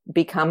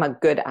become a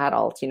good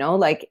adult,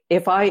 like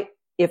if I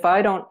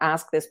don't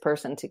ask this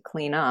person to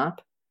clean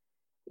up,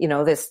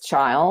 this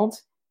child,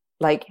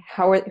 like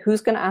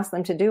who's going to ask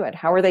them to do it?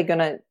 How are they going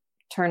to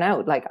turn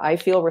out? Like, I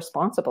feel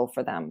responsible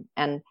for them.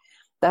 And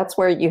that's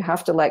where you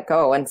have to let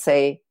go and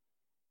say,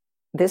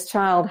 this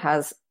child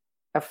has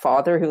a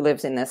father who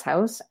lives in this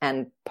house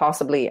and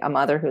possibly a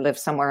mother who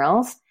lives somewhere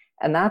else.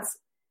 And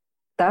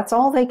that's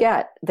all they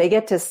get. They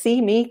get to see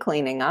me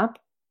cleaning up,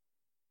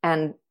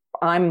 and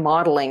I'm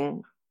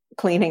modeling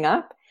cleaning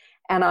up,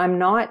 and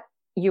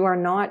you are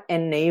not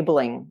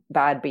enabling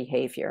bad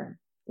behavior.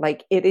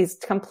 Like, it is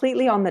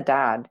completely on the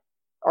dad,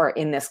 or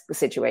in this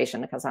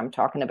situation, because I'm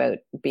talking about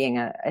being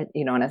a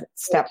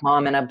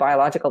stepmom and a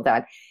biological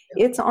dad.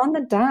 It's on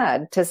the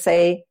dad to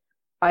say,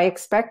 I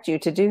expect you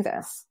to do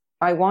this.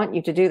 I want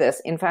you to do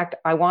this. In fact,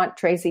 I want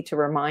Tracy to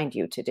remind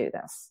you to do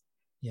this.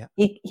 Yeah.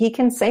 He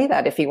can say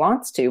that if he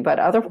wants to, but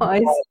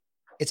otherwise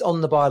it's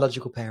on the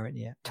biological parent.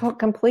 Yeah.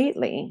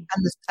 Completely.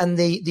 And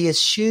the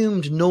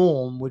assumed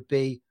norm would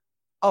be,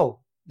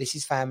 oh, this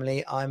is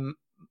family.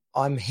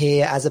 I'm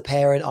here as a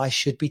parent. I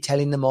should be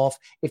telling them off.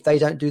 If they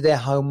don't do their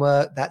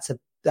homework, that's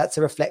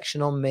a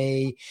reflection on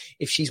me.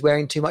 If she's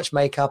wearing too much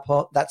makeup,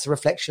 that's a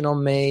reflection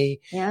on me.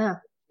 Yeah.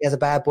 He has a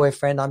bad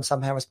boyfriend, I'm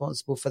somehow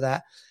responsible for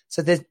that.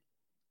 So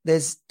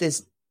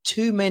there's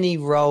too many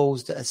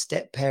roles that a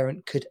step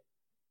parent could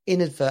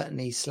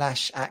inadvertently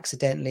 /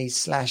 accidentally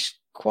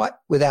 / quite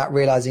without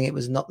realizing it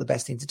was not the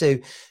best thing to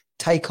do,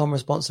 take on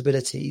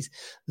responsibilities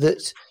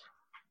that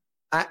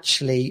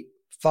actually,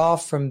 far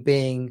from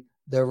being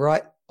the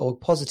right or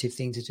positive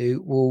thing to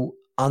do, will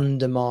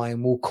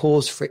undermine, will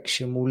cause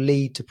friction, will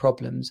lead to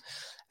problems.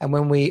 And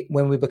when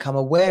we become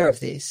aware of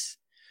this,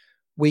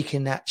 we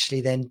can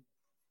actually then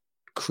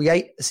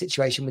create a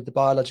situation with the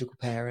biological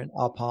parent,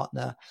 our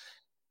partner,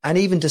 and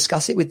even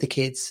discuss it with the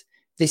kids.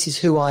 This is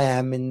who I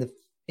am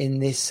in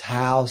this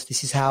house.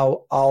 This is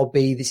how I'll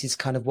be. This is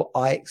kind of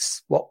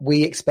what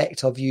we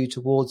expect of you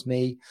towards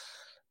me.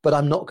 But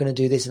I'm not going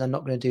to do this, and I'm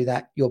not going to do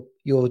that.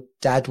 Your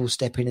dad will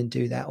step in and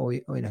do that, or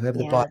whoever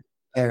the biological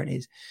parent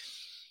is.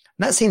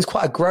 And that seems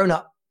quite a grown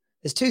up.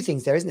 There's two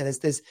things there, isn't there?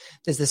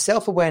 There's the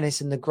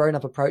self-awareness and the grown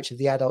up approach of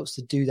the adults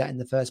to do that in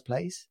the first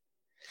place.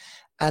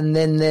 And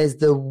then there's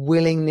the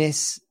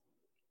willingness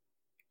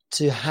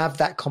to have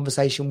that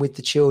conversation with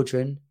the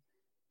children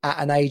at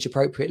an age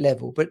appropriate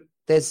level. But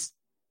there's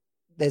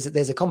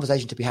a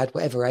conversation to be had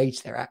whatever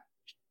age they're at.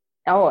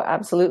 Oh,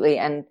 absolutely.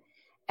 And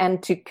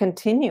to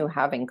continue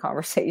having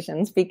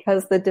conversations,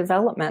 because the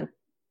development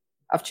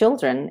of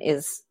children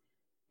is,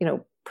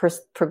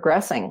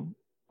 progressing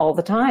all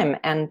the time.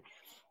 And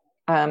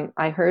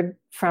I heard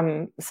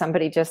from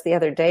somebody just the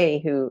other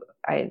day who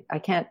I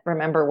can't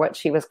remember what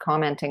she was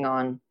commenting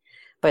on,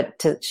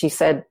 but she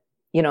said,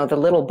 the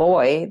little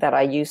boy that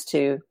I used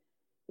to,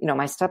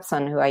 my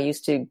stepson, who I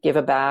used to give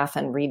a bath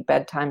and read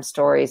bedtime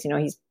stories,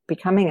 he's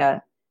becoming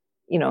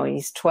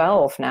he's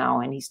 12 now,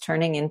 and he's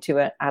turning into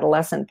an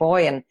adolescent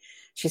boy. And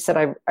she said,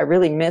 I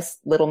really miss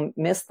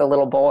the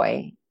little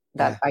boy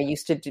that I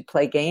used to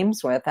play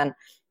games with. And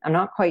I'm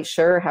not quite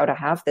sure how to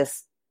have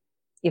this,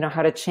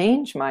 how to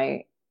change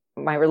my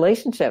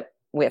relationship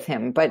with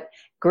him. But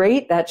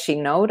great that she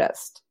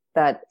noticed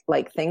that,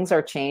 like, things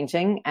are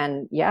changing,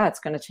 and it's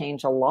going to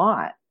change a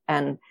lot.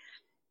 And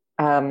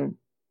I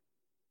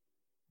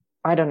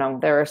don't know,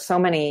 there are so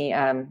many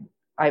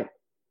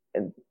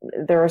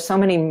there are so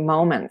many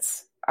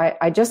moments.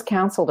 I just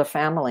counseled a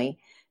family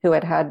who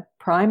had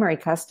primary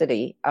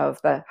custody of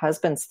the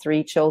husband's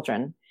 3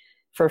 children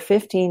for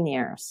 15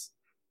 years.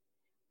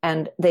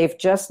 And they've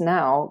just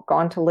now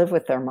gone to live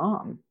with their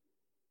mom.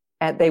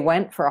 And they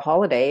went for a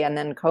holiday, and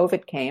then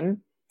COVID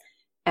came,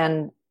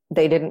 and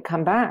they didn't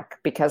come back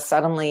because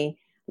suddenly,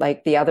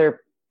 like,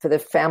 for the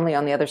family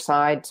on the other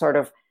side sort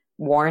of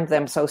warned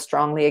them so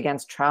strongly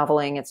against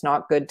traveling. It's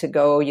not good to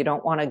go. You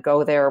don't want to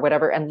go there or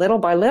whatever. And little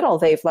by little,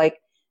 they've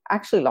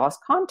actually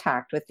lost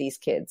contact with these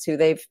kids who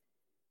they've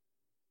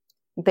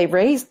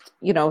raised,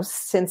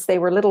 since they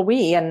were little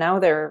wee, and now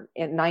they're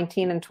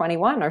 19 and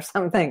 21 or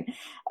something.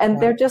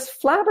 And they're just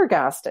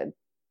flabbergasted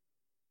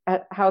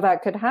at how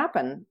that could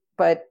happen.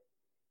 But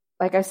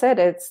like I said,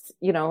 it's,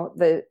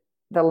 the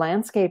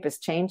landscape is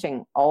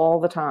changing all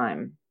the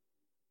time.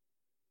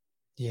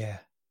 Yeah.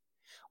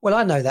 Well,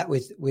 I know that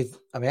with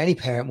any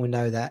parent will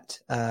know that.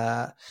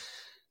 I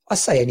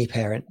say any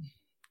parent.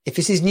 If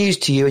this is news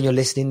to you and you're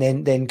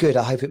listening, then good.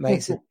 I hope it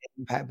makes an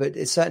impact. But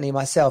it's certainly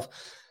myself.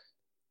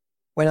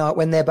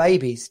 When they're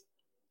babies,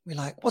 we're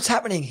like, "What's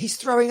happening? He's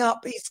throwing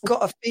up. He's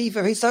got a fever.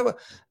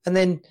 And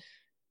then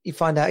you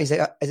find out he's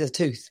a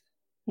tooth,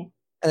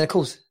 and of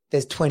course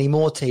there's 20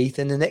 more teeth,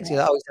 and the next thing,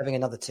 he's having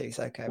another tooth.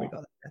 Okay, we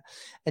got that.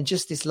 And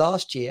just this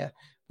last year,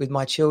 with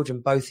my children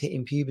both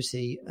hitting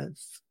puberty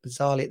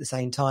bizarrely at the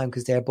same time,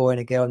 because they're a boy and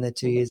a girl and they're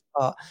 2 years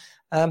apart,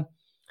 I'm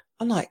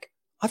like,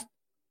 I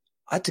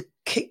had to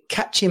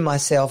catching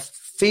myself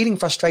feeling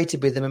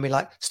frustrated with them and be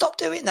like, stop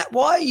doing that.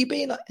 Why are you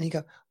being like, and you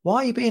go,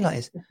 why are you being like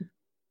this?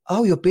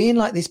 Oh, you're being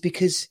like this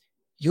because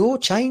you're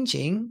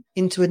changing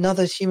into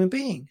another human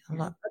being. I'm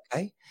like,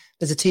 okay.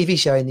 There's a TV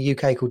show in the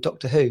UK called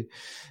Doctor Who.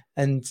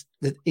 And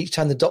each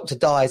time the doctor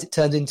dies, it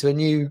turns into a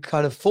new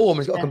kind of form.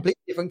 It's got a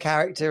completely different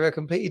character, a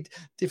completely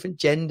different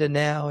gender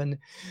now. And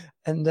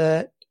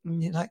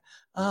you're like,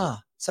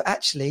 so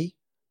actually,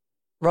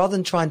 rather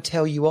than try and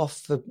tell you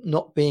off for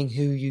not being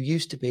who you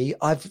used to be,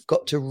 I've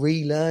got to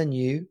relearn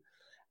you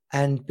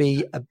and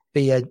be a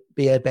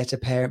better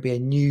parent, be a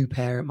new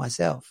parent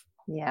myself.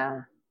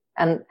 Yeah.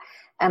 And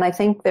I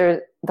think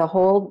the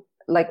whole,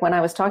 like when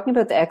I was talking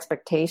about the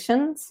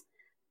expectations,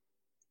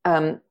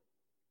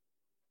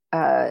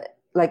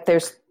 like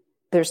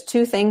there's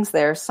two things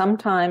there.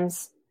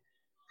 Sometimes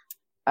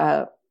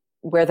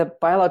where the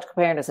biological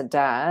parent is a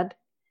dad,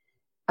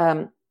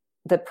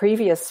 the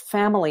previous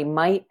family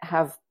might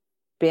have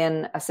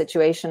been a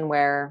situation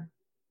where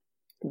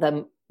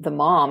the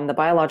mom, the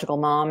biological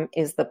mom,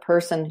 is the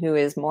person who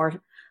is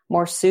more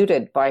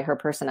suited by her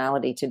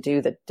personality to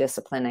do the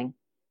disciplining.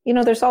 You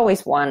know, there's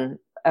always one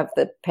of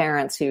the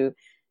parents who,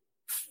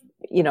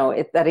 you know,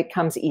 it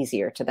comes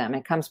easier to them.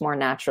 It comes more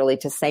naturally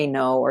to say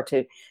no or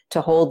to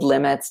hold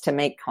limits, to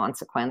make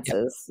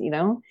consequences, you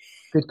know.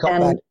 Good cop,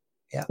 bad.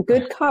 Yeah.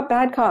 Good cop,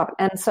 bad cop.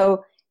 And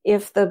so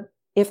if the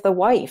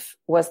wife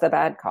was the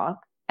bad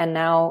cop and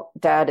now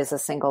dad is a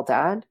single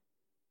dad,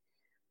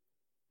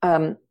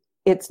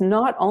 it's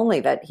not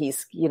only that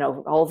he's, you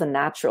know, all the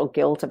natural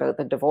guilt about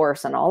the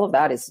divorce and all of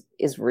that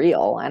is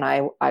real. And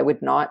I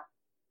would not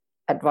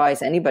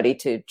advise anybody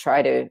to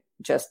try to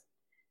just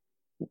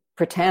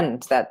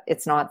pretend that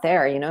it's not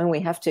there, you know, and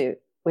we have to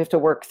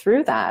work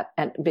through that.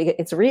 And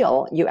it's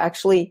real. You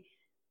actually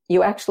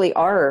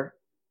are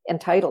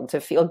entitled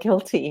to feel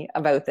guilty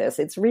about this.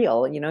 It's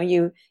real. You know,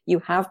 you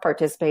have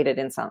participated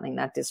in something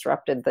that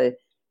disrupted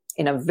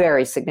in a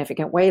very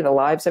significant way, the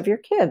lives of your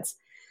kids.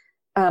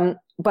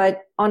 But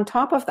on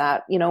top of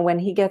that, you know, when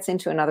he gets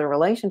into another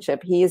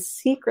relationship, he is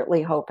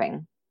secretly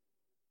hoping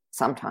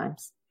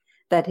sometimes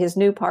that his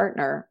new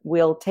partner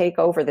will take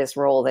over this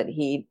role that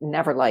he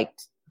never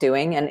liked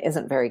doing and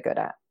isn't very good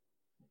at.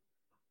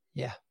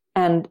 Yeah.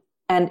 And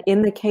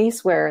in the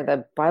case where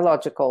the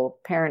biological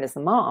parent is the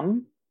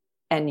mom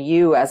and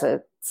you as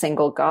a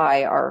single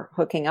guy are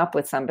hooking up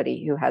with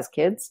somebody who has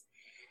kids,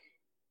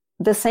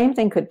 the same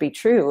thing could be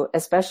true,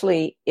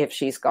 especially if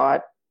she's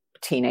got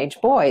teenage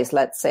boys,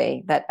 let's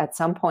say, that at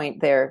some point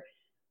they're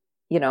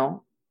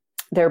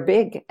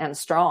big and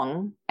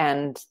strong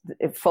and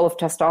full of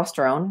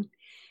testosterone,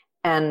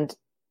 and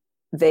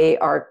they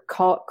are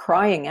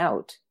crying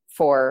out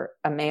for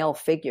a male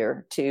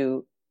figure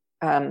to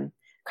kind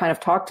of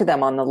talk to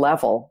them on the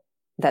level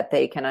that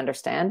they can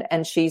understand.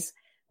 And she's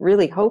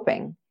really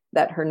hoping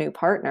that her new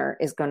partner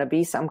is going to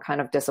be some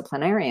kind of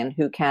disciplinarian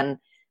who can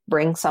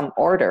bring some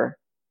order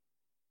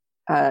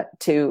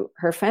to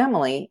her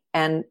family.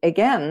 And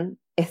again,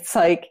 it's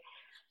like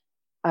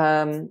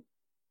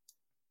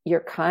you're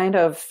kind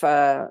of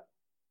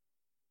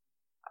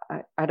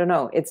I don't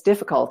know, it's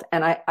difficult.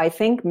 And I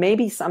think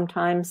maybe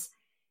sometimes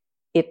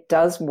it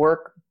does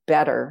work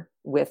better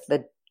with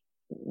a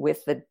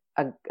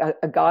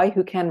guy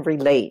who can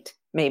relate,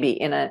 maybe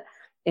in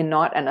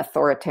not an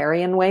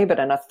authoritarian way, but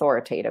an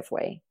authoritative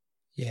way.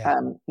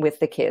 Yeah. With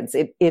the kids.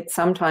 It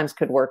sometimes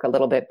could work a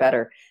little bit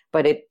better,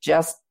 but it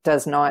just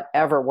does not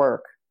ever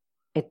work.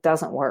 It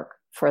doesn't work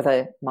for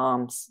the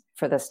moms,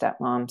 for the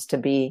stepmoms, to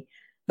be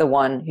the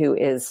one who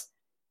is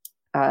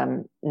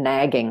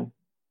nagging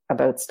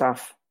about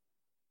stuff.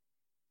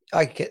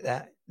 I get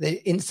that.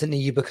 Instantly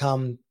you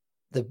become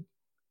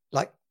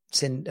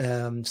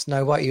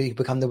Snow White, you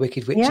become the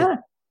Wicked Witch.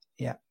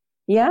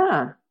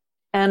 Yeah.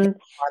 And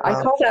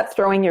I call that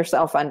throwing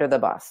yourself under the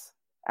bus,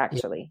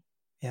 actually.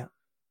 Yeah.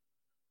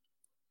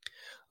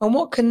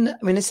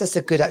 And this is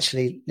a good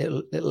actually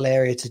little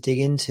area to dig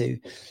into.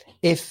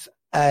 If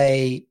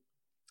a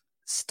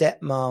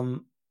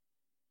stepmom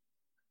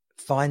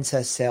finds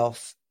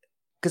herself,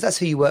 because that's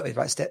who you work with,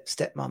 right?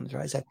 Stepmoms,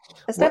 right? So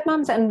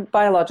stepmoms and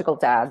biological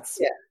dads.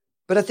 Yeah.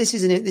 But this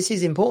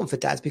is important for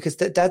dads, because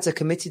dads are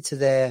committed to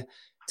their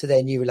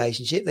new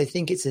relationship. They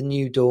think it's a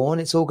new dawn.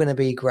 It's all going to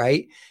be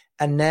great.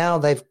 And now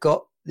they've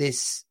got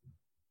this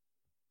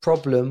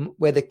problem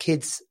where the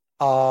kids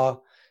are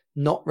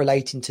not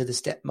relating to the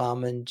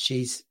stepmom, and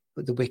she's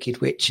the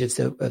Wicked Witch of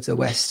the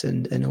West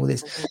and all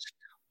this.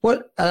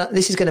 Mm-hmm.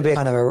 This is going to be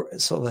kind of a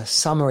sort of a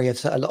summary of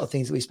a lot of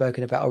things that we've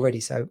spoken about already.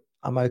 So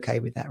I'm okay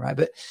with that, right?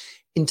 But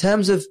in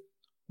terms of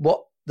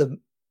what the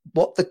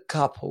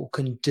couple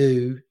can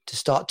do to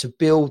start to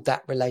build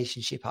that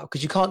relationship up,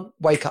 because you can't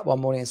wake up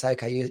one morning and say,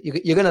 okay,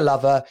 you're going to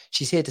love her,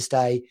 she's here to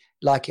stay,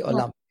 like it or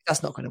lump.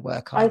 That's not going to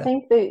work either. I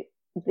think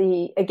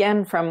the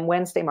again, from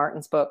Wednesday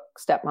Martin's book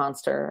Step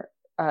Monster,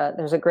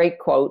 there's a great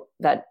quote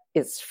that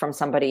is from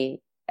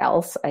somebody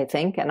else, I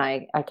think, and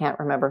I can't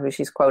remember who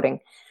she's quoting,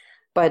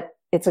 but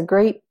it's a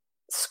great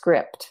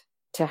script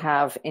to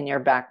have in your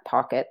back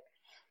pocket.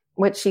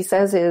 What she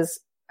says is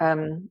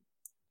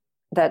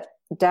that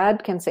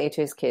dad can say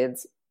to his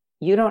kids,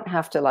 you don't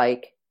have to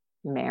like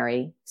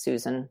Mary,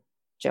 Susan,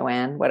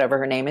 Joanne, whatever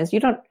her name is. You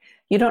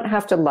don't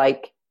have to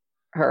like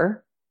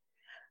her,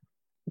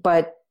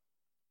 but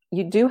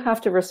you do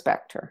have to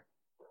respect her.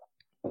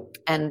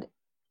 And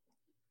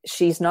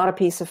she's not a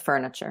piece of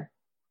furniture.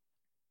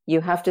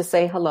 You have to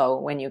say hello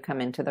when you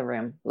come into the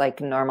room,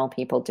 like normal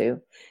people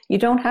do. You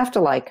don't have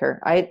to like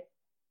her.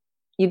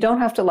 You don't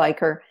have to like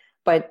her,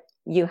 but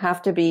you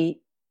have to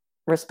be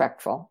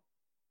respectful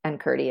and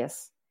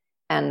courteous.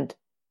 And,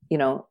 you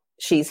know,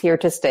 she's here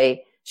to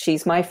stay.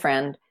 She's my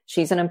friend.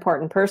 She's an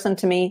important person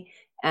to me.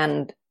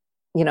 And,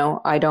 you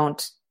know, I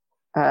don't,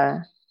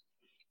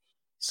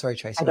 sorry,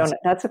 Tracy. I don't,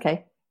 that's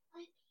okay.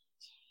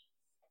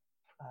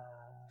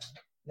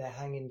 They're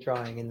hanging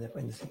drying in the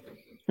thing.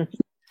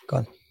 Go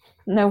on.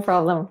 No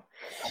problem.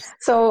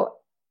 So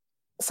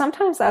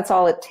sometimes that's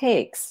all it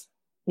takes,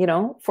 you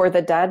know, for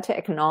the dad to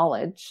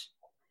acknowledge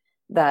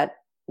that,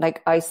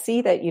 like, I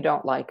see that you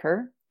don't like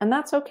her, and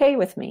that's okay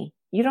with me.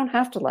 You don't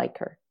have to like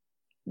her,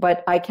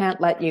 but I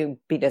can't let you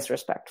be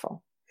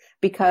disrespectful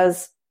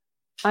because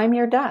I'm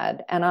your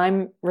dad and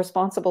I'm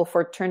responsible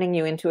for turning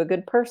you into a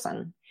good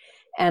person.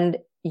 And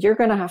you're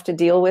going to have to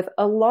deal with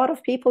a lot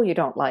of people you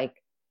don't like.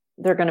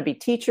 They're going to be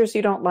teachers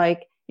you don't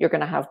like. You're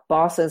going to have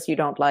bosses you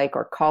don't like,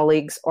 or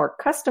colleagues, or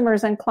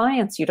customers and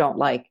clients you don't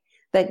like,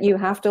 that you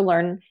have to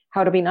learn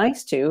how to be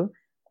nice to,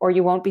 or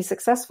you won't be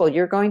successful.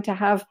 You're going to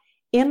have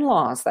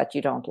in-laws that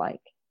you don't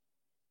like.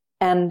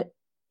 And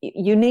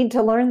you need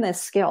to learn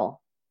this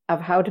skill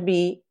of how to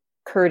be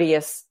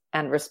courteous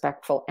and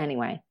respectful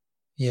anyway.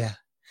 Yeah.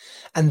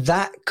 And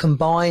that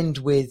combined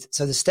with,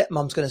 so the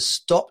stepmom's going to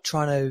stop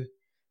trying to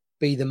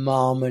be the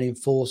mom and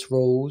enforce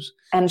rules.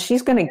 And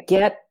she's going to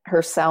get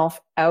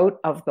herself out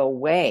of the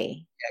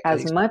way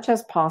as much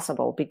as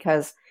possible,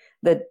 because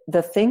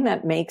the thing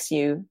that makes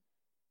you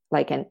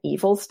like an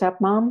evil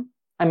stepmom,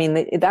 I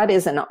mean, that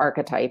is an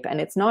archetype.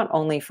 And it's not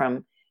only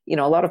from, you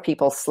know, a lot of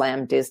people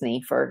slam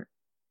Disney for,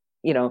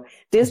 you know,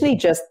 Disney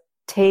just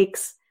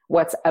takes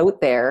what's out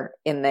there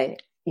in the,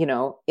 you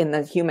know, in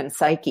the human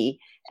psyche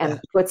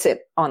and puts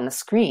it on the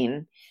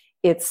screen.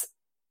 It's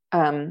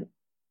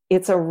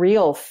a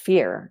real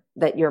fear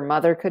that your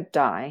mother could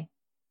die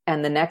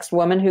and the next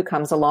woman who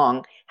comes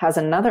along has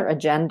another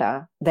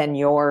agenda than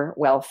your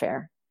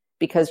welfare,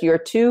 because your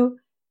two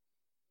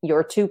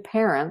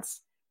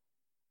parents,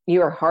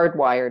 you're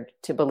hardwired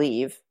to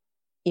believe,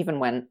 even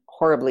when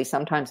horribly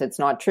sometimes it's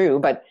not true,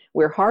 but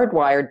we're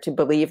hardwired to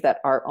believe that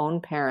our own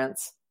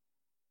parents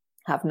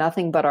have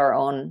nothing but our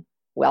own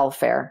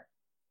welfare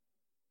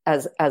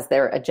as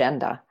their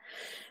agenda.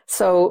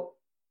 So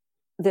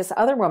this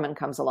other woman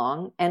comes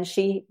along and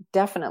she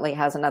definitely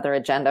has another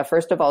agenda.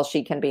 First of all,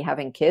 she can be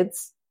having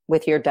kids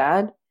with your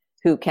dad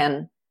who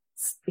can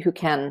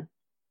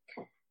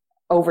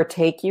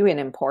overtake you in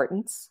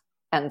importance.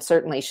 And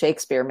certainly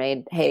Shakespeare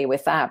made hay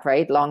with that,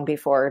 right? Long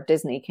before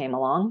Disney came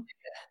along.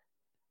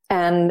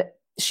 And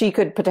she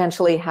could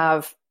potentially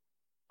have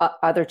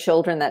other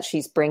children that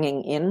she's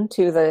bringing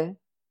into the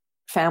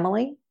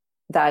family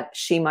that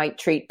she might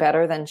treat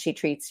better than she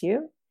treats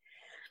you.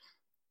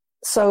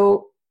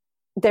 So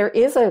there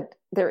is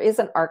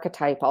an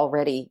archetype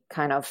already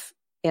kind of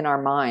in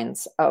our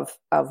minds of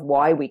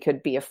why we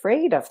could be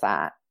afraid of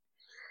that.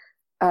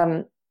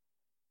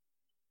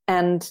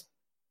 And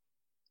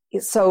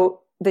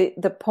so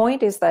the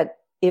point is that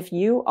if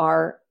you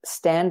are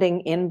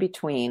standing in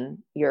between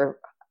your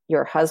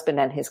husband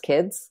and his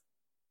kids,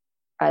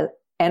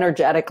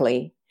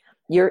 energetically,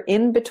 you're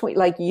in between,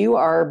 like you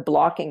are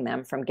blocking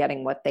them from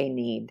getting what they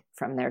need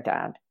from their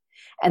dad.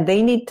 And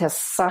they need to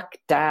suck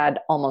dad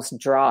almost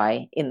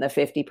dry in the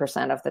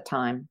 50% of the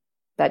time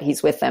that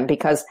he's with them,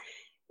 because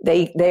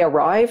they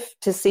arrive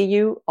to see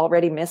you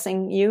already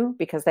missing you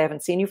because they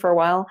haven't seen you for a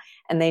while.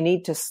 And they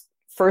need to,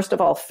 first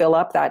of all, fill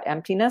up that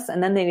emptiness,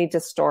 and then they need to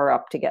store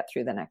up to get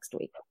through the next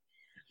week.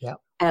 Yeah.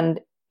 And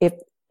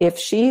if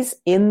she's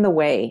in the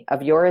way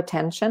of your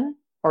attention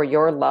or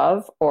your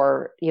love,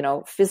 or, you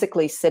know,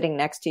 physically sitting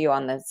next to you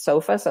on the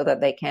sofa so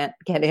that they can't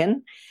get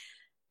in,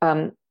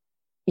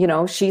 you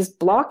know, she's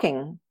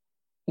blocking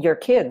your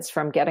kids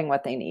from getting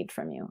what they need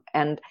from you.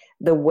 And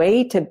the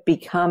way to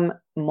become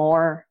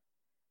more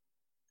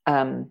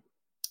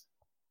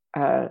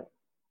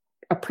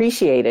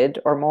appreciated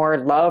or more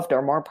loved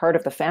or more part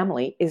of the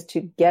family is to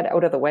get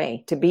out of the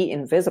way, to be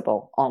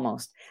invisible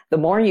almost. The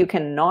more you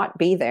can not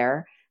be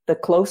there, the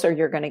closer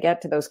you're going to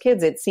get to those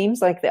kids. It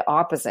seems like the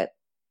opposite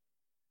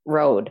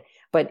road,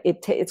 but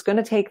it's going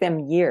to take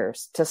them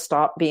years to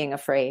stop being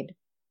afraid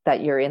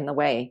that you're in the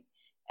way.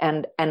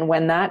 And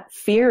when that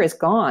fear is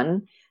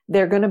gone,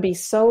 they're going to be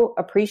so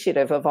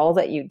appreciative of all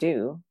that you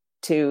do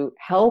to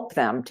help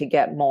them to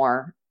get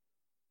more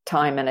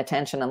time and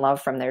attention and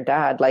love from their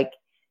dad. Like,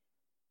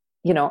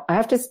 you know, I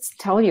have to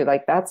tell you,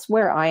 like, that's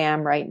where I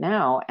am right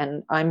now.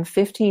 And I'm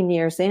 15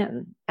 years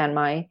in, and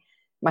my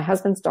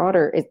husband's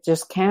daughter, it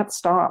just can't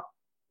stop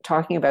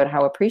talking about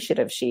how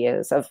appreciative she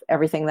is of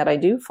everything that I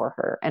do for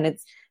her. And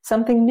it's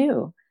something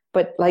new,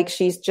 but like,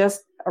 she's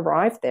just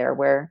arrived there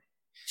where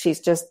she's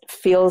just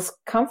feels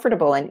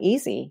comfortable and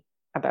easy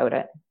about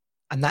it.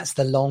 And that's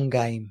the long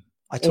game.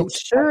 I talked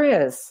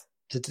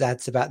to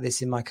dads about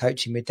this in my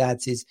coaching with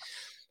dads, is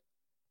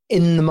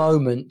in the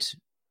moment,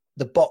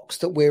 the box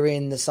that we're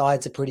in, the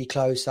sides are pretty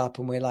close up,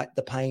 and we're like,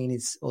 the pain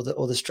is, or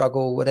the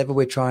struggle, whatever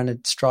we're trying to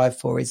strive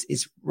for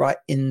is right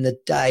in the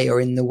day or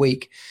in the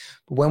week.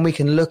 But when we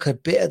can look a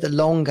bit at the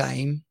long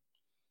game,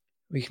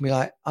 we can be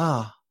like,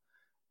 well,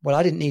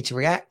 I didn't need to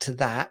react to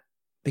that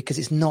because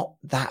it's not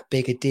that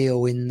big a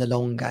deal in the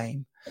long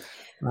game.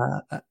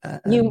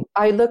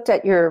 I looked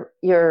at your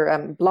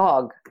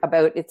blog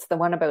it's the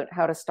one about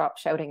how to stop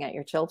shouting at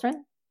your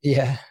children.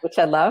 Yeah. Which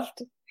I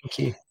loved. Thank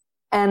you.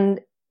 And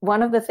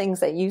one of the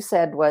things that you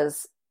said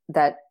was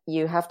that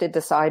you have to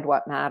decide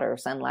what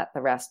matters and let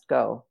the rest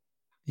go.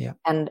 Yeah.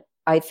 And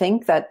I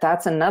think that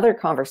that's another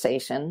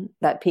conversation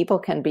that people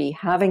can be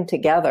having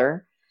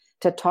together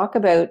to talk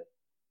about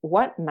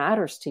what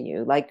matters to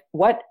you, like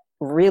what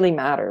really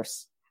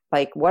matters,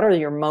 like what are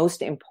your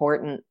most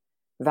important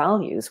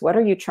values? What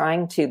are you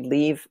trying to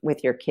leave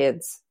with your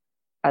kids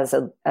as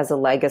a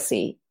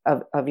legacy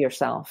of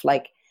yourself?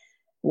 Like,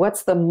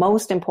 what's the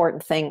most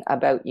important thing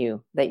about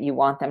you that you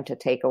want them to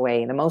take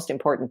away? The most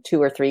important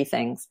 2 or 3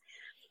 things,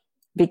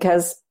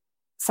 because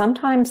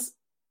sometimes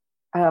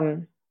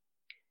you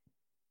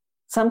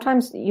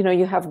know,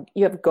 you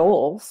have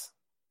goals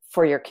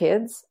for your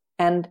kids,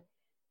 and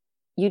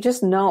you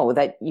just know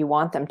that you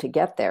want them to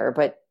get there,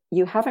 but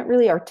you haven't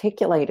really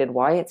articulated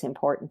why it's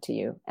important to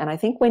you. And I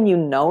think when you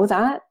know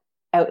that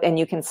and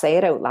you can say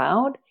it out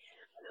loud,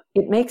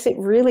 it makes it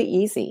really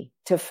easy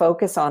to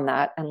focus on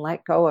that and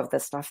let go of the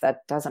stuff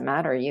that doesn't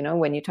matter. You know,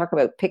 when you talk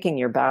about picking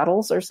your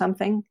battles or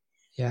something,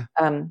 you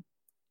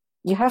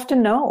have to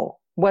know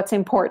what's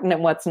important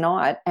and what's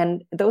not.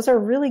 And those are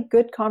really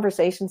good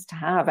conversations to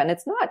have. And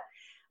it's not,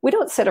 we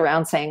don't sit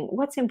around saying,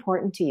 what's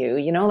important to you?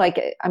 You know,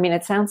 like, I mean,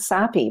 it sounds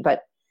sappy,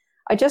 but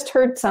I just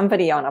heard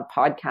somebody on a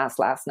podcast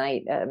last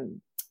night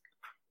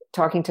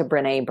talking to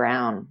Brene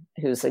Brown,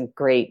 who's a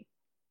great,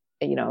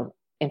 you know,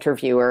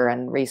 interviewer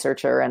and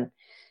researcher. And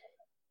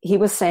he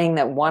was saying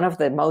that one of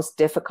the most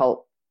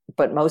difficult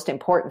but most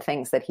important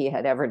things that he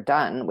had ever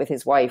done with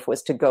his wife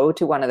was to go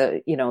to one of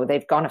the, you know,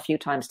 they've gone a few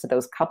times to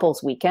those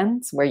couples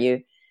weekends where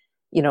you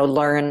know,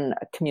 learn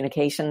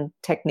communication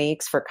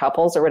techniques for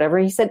couples or whatever.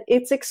 He said,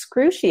 it's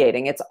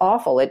excruciating. It's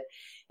awful.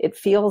 It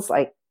feels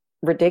like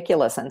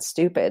ridiculous and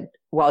stupid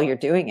while you're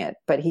doing it.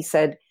 But he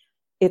said,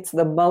 it's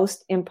the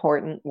most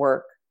important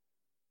work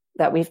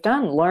that we've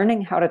done,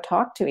 learning how to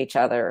talk to each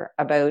other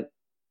about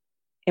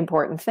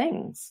important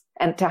things,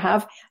 and to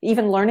have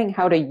even learning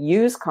how to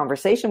use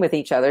conversation with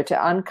each other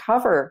to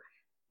uncover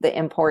the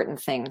important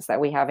things that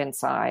we have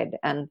inside.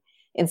 And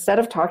instead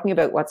of talking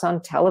about what's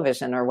on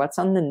television or what's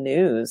on the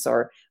news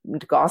or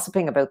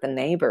gossiping about the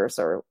neighbors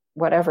or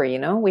whatever, you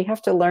know, we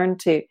have to learn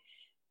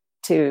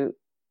to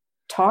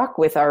talk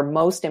with our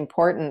most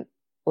important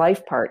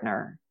life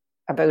partner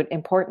about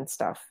important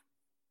stuff.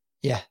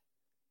 Yeah.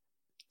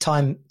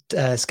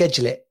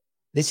 Schedule it.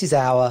 This is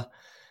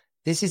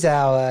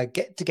our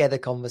get together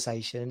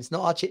conversation. It's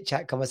not our chit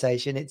chat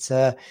conversation. It's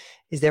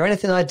is there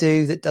anything I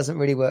do that doesn't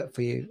really work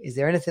for you? Is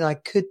there anything I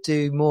could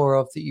do more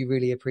of that you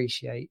really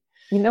appreciate?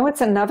 You know,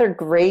 it's another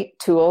great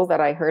tool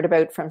that I heard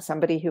about from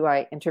somebody who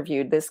I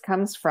interviewed. This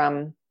comes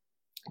from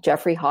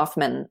Jeffrey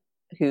Hoffman,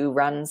 who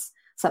runs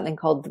something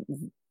called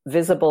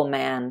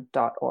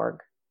visibleman.org.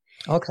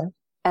 Okay.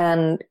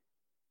 And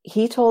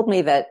he told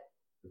me that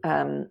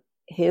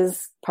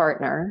his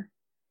partner,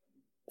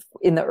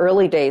 in the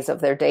early days of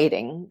their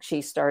dating,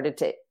 she started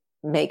to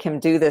make him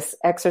do this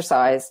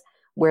exercise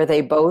where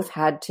they both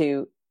had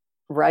to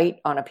write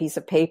on a piece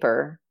of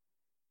paper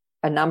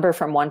a number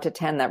from 1 to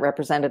 10 that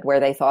represented where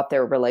they thought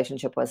their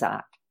relationship was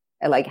at.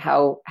 Like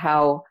how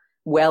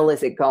well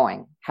is it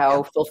going?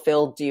 How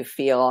fulfilled do you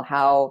feel?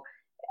 How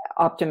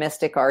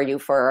optimistic are you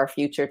for our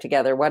future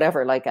together?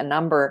 Whatever, like a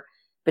number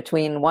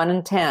between 1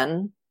 and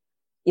 10,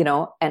 you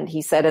know, and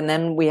he said, and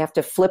then we have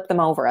to flip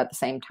them over at the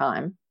same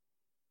time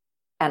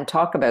and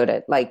talk about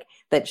it. Like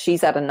that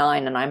she's at a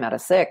 9 and I'm at a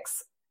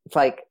 6. It's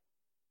like,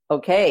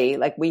 okay,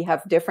 like we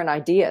have different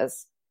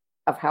ideas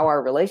of how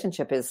our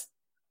relationship is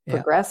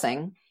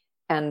progressing.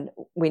 And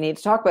we need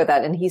to talk about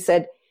that. And he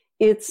said,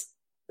 it's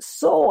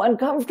so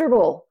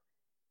uncomfortable.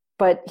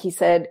 But he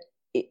said,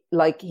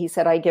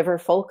 I give her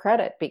full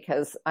credit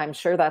because I'm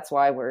sure that's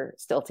why we're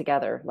still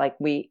together. Like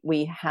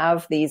we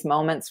have these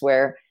moments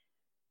where,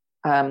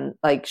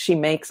 like she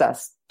makes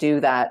us do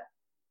that,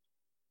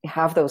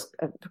 have those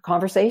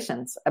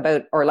conversations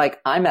about, or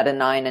like I'm at a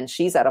 9 and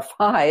she's at a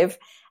 5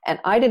 and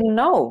I didn't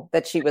know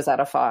that she was at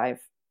a 5.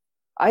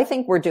 I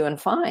think we're doing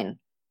fine.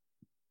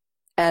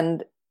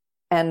 And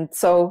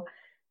so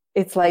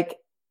it's like,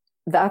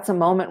 that's a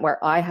moment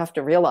where I have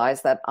to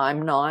realize that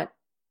I'm not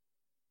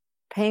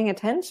paying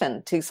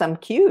attention to some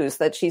cues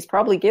that she's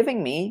probably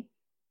giving me,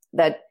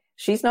 that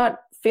she's not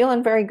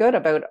feeling very good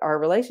about our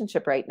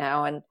relationship right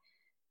now.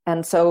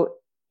 And so,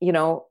 you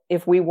know,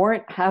 if we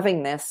weren't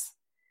having this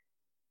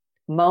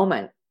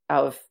moment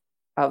of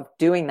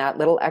doing that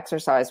little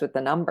exercise with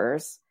the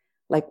numbers,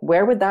 like,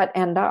 where would that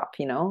end up?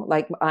 You know,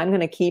 like, I'm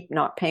going to keep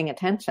not paying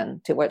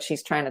attention to what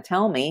she's trying to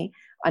tell me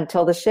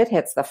until the shit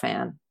hits the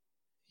fan.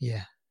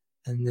 Yeah.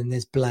 And then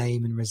there's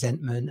blame and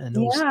resentment and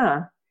all.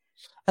 Yeah.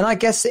 And I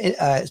guess,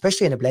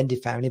 especially in a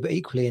blended family, but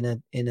equally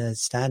in a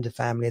standard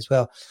family as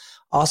well,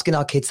 asking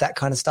our kids that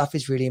kind of stuff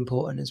is really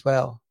important as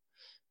well.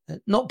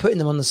 Not putting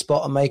them on the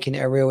spot and making it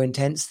a real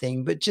intense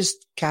thing, but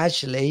just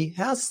casually,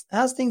 how's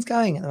things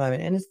going at the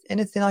moment?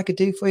 Anything I could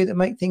do for you that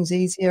make things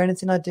easier?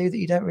 Anything I do that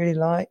you don't really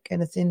like?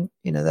 Anything,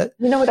 that...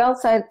 You know what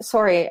else?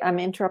 Sorry, I'm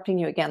interrupting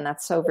you again.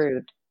 That's so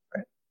rude.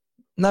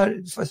 No,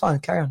 it's fine.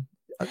 Carry on.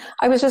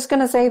 I was just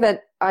going to say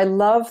that I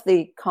love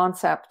the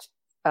concept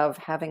of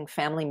having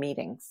family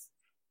meetings.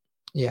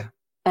 Yeah.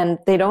 And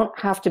they don't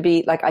have to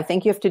be like, I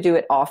think you have to do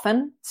it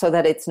often so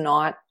that it's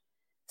not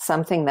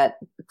something that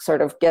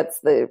sort of gets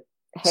the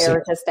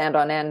hair to stand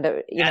on end,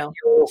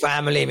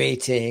 family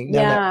meeting. No.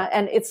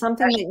 And it's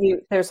something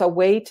that there's a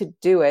way to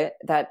do it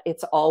that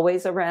it's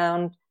always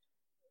around,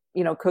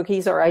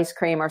 cookies or ice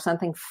cream or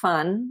something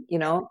fun,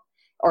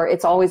 or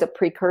it's always a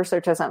precursor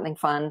to something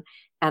fun,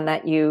 and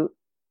that you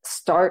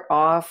start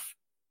off,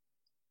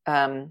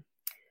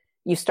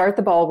 you start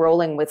the ball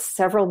rolling with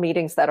several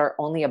meetings that are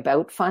only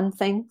about fun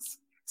things,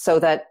 so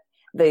that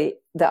the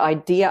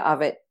idea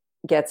of it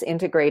gets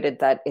integrated,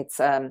 that it's,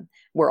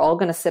 we're all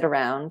going to sit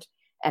around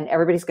and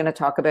everybody's going to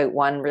talk about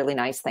one really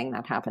nice thing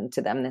that happened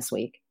to them this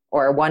week,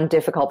 or one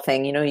difficult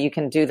thing. You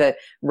can do the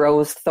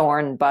rose,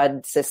 thorn,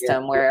 bud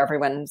system where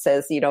everyone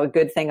says, a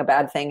good thing, a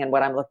bad thing, and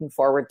what I'm looking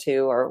forward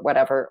to, or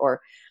whatever,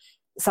 or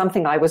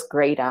something I was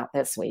great at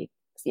this week,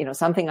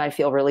 something I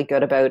feel really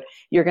good about.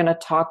 You're going to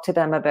talk to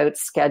them about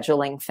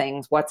scheduling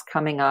things, what's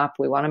coming up.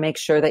 We want to make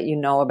sure that you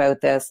know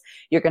about this.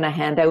 You're going to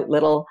hand out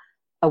little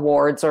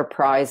awards or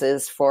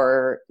prizes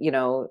for,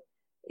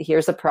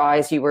 here's a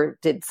prize, you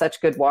did such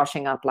good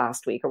washing up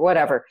last week, or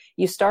whatever.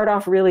 You start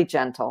off really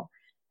gentle,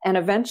 and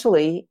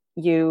eventually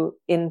you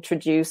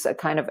introduce a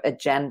kind of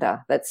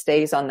agenda that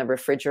stays on the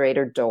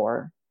refrigerator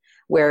door,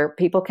 where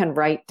people can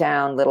write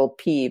down little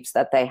peeves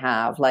that they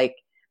have, like,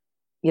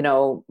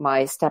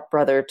 my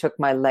stepbrother took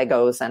my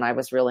Legos and I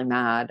was really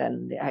mad,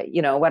 and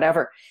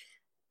whatever.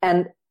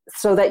 And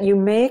so that you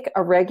make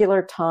a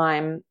regular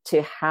time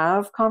to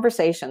have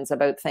conversations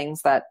about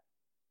things that,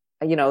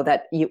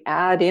 that you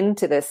add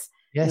into this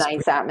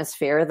nice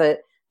atmosphere,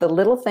 the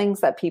little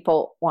things that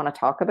people want to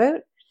talk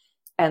about,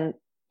 and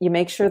you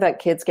make sure that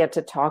kids get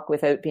to talk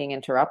without being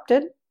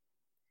interrupted.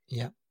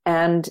 Yeah.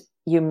 And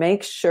you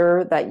make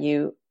sure that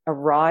you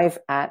arrive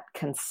at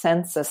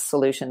consensus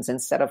solutions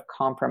instead of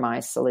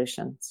compromise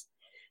solutions.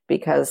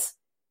 Because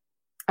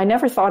I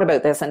never thought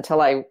about this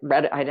until I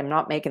read it. I'm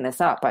not making this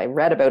up. I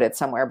read about it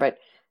somewhere,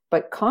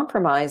 but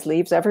compromise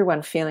leaves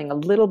everyone feeling a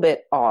little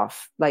bit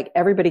off, like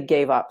everybody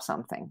gave up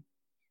something.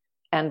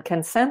 And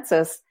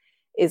consensus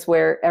is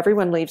where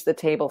everyone leaves the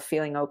table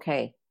feeling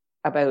okay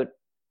about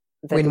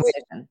the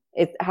decision.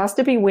 It has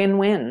to be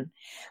win-win.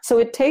 So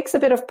it takes a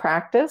bit of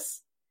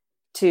practice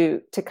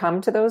to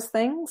come to those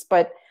things.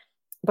 But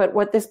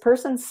what this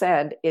person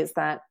said is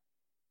that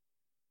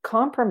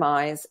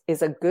compromise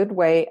is a good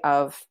way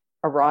of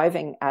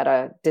arriving at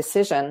a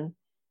decision,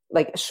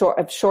 like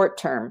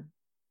short-term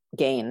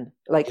gain.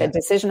 Like a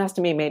decision has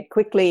to be made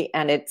quickly,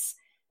 and it's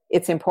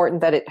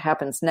important that it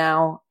happens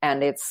now,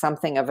 and it's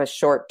something of a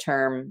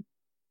short-term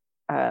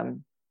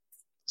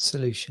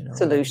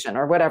solution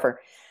or whatever.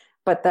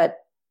 But that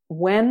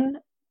when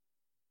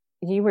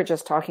you were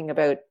just talking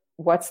about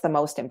what's the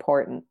most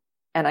important,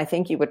 and I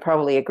think you would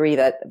probably agree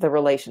that the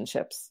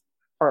relationships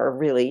are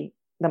really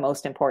the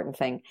most important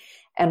thing.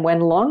 And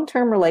when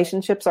long-term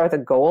relationships are the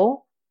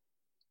goal,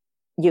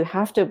 you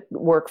have to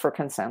work for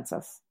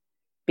consensus,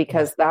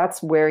 because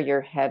that's where you're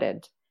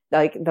headed.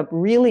 Like the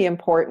really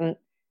important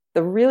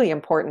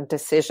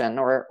decision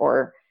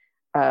or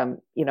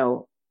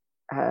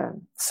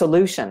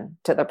solution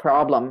to the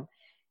problem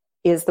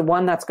is the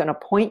one that's going to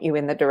point you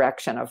in the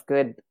direction of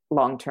good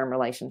long-term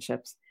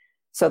relationships.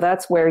 So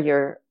that's where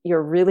you're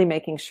really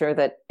making sure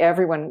that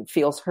everyone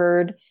feels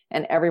heard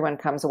and everyone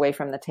comes away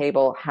from the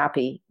table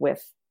happy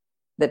with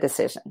the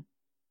decision.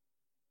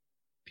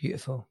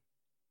 Beautiful.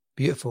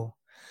 Beautiful.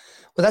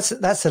 Well,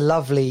 that's a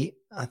lovely,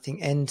 I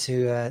think, end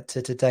to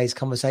today's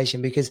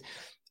conversation, because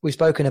we've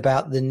spoken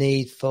about the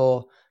need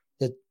for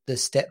the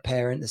step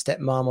parent, the step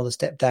mom or the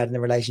stepdad in the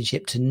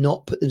relationship to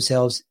not put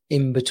themselves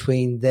in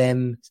between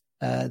them,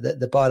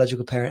 the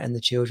biological parent and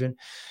the children.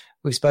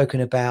 We've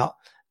spoken about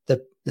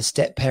the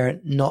step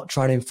parent not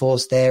trying to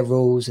enforce their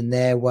rules and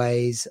their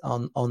ways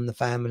on the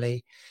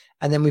family.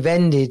 And then we've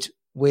ended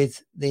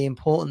with the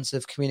importance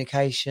of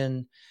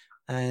communication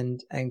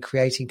and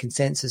creating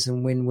consensus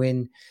and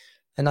win-win.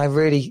 And I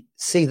really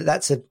see that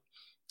that's a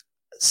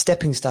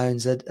stepping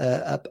stones,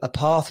 a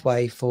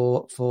pathway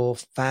for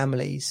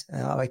families.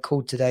 I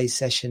called today's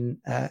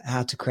session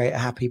how to create a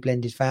happy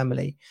blended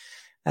family.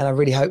 And I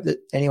really hope that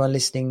anyone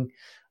listening,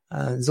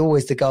 there's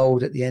always the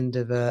gold at the end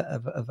of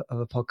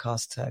a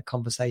podcast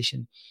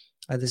conversation.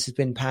 This has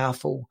been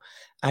powerful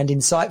and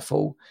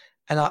insightful.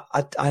 And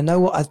I know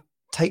what I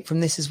take from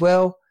this as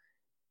well.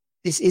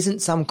 this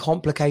isn't some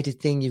complicated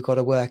thing you've got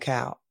to work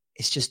out.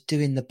 It's just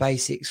doing the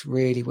basics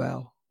really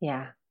well.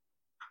 Yeah.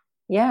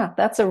 Yeah.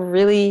 That's a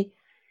really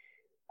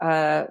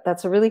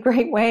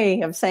great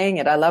way of saying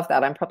it. I love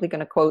that. I'm probably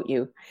going to quote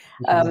you.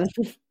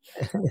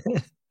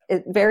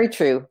 Very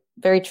true.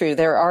 Very true.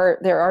 There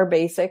are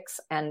basics.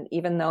 And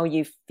even though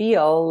you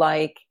feel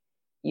like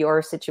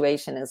your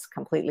situation is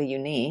completely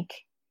unique,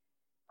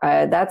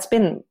 that's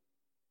been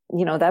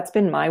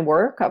my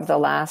work of the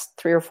last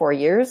 3 or 4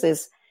 years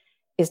is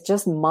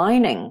just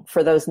mining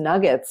for those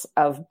nuggets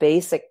of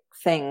basic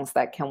things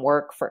that can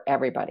work for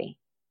everybody.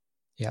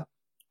 Yeah.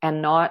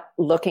 And not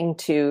looking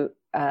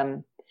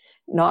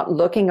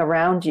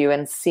around you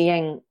and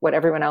seeing what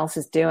everyone else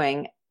is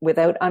doing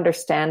without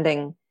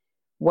understanding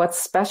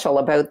what's special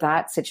about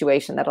that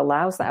situation that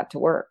allows that to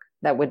work.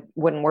 That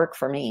wouldn't work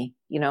for me,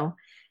 to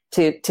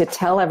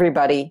tell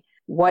everybody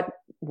what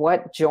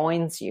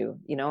joins you,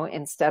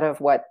 instead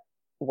of what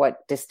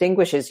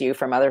distinguishes you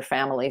from other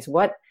families,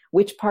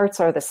 which parts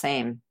are the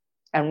same,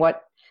 and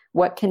what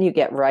can you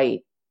get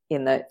right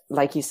in the,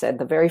 like you said,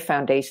 the very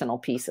foundational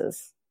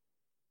pieces.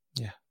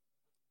 Yeah.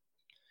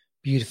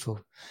 Beautiful.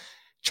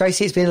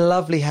 Tracy, it's been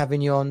lovely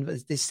having you on.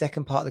 This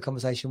second part of the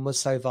conversation was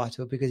so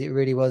vital because it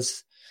really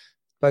was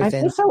both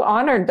ends. I'm so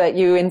honored that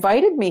you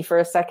invited me for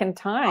a second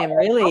time,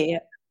 really.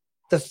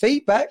 The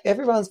feedback,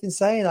 everyone's been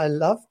saying, I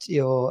loved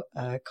your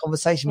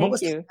conversation.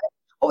 Thank you.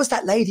 What was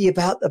that lady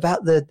about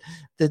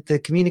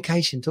the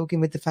communication, talking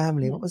with the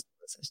family? What was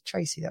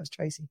Tracy? That was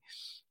Tracy.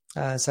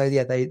 So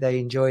yeah, they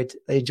enjoyed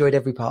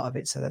every part of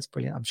it. So that's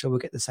brilliant. I'm sure we'll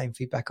get the same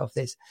feedback off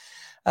this.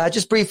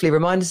 Just briefly,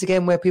 remind us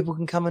again where people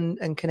can come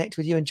and connect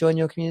with you and join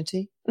your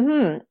community.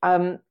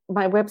 Mm-hmm.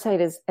 My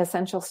website is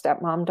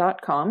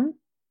essentialstepmom.com,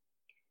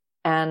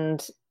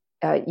 and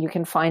you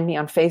can find me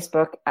on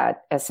Facebook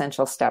at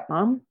Essential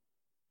Stepmom,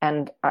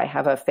 and I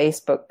have a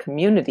Facebook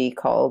community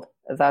called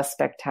The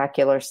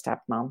Spectacular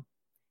Stepmom,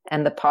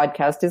 and the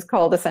podcast is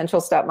called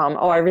Essential Stepmom.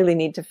 Oh, I really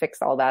need to fix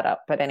all that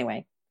up, but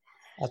anyway.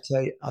 I'll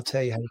tell you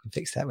how you can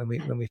fix that when we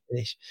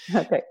finish.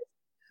 Okay.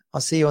 I'll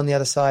see you on the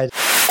other side.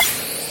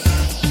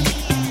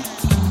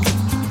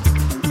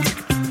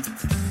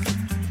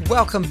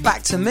 Welcome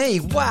back to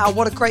me. Wow,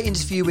 what a great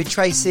interview with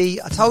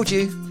Tracy. I told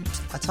you,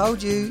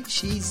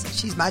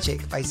 she's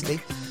magic, basically.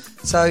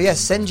 So yes,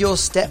 send your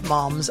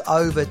stepmoms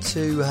over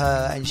to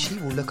her and she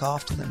will look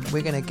after them.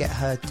 We're going to get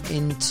her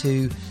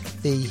into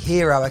the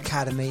Hero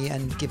Academy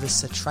and give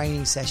us a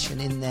training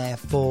session in there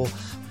for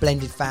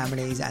blended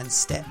families and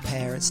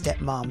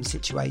step-mom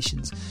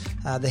situations.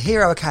 The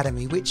Hero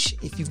Academy, which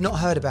if you've not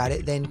heard about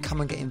it, then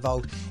come and get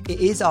involved. It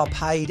is our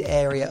paid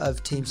area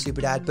of Team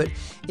Superdad, but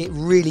it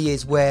really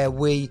is where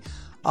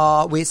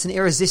it's an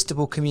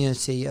irresistible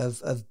community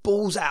of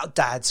balls out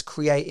dads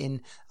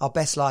creating our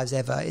best lives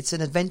ever. It's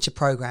an adventure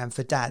program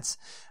for dads,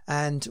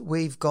 and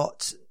we've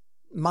got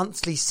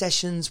monthly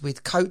sessions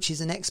with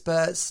coaches and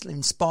experts,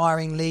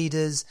 inspiring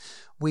leaders.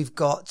 We've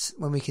got,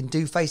 when we can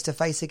do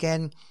face-to-face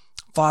again,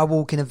 fire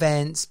walking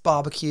events,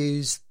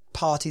 barbecues,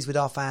 parties with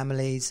our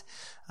families.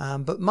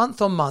 But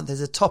month on month, there's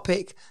a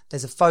topic,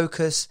 there's a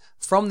focus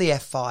from the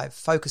F5,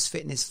 Focus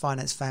Fitness,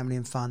 Finance, Family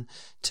and Fun,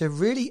 to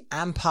really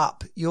amp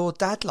up your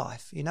dad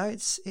life.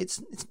 It's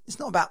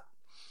not about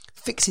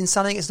fixing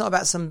something. It's not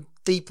about some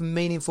deep and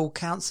meaningful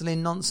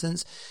counselling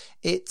nonsense.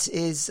 It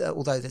is,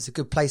 although there's a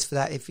good place for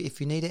that if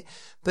you need it,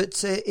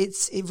 but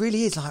it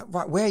really is like,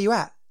 right, where are you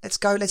at? Let's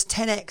go. Let's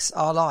 10x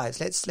our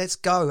lives. Let's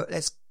go.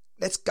 Let's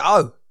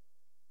go.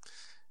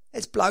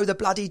 Let's blow the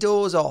bloody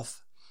doors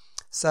off.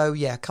 So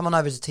yeah, come on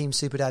over to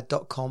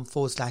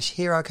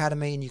teamsuperdad.com/Hero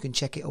Academy and you can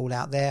check it all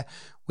out there.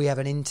 We have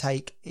an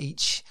intake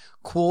each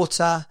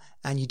quarter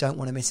and you don't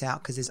want to miss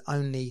out because there's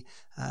only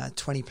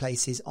 20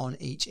 places on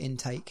each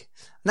intake.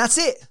 And that's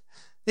it.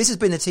 This has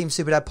been the Team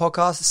Superdad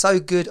podcast. So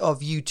good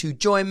of you to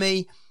join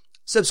me.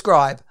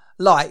 Subscribe,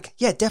 like.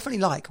 Yeah,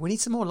 definitely like. We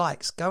need some more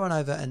likes. Go on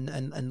over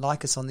and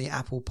like us on the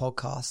Apple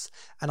Podcasts.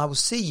 And I will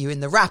see you in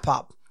the wrap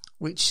up,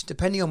 which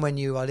depending on when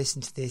you are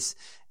listening to this,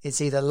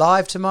 it's either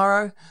live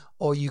tomorrow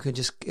or it'll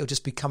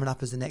just be coming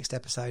up as the next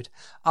episode.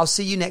 I'll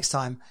see you next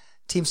time.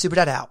 Team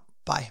Superdad out.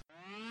 Bye.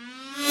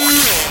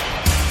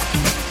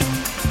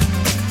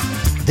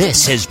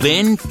 This has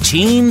been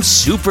Team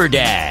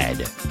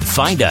Superdad.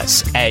 Find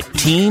us at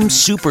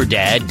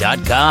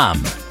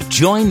teamsuperdad.com.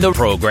 Join the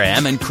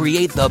program and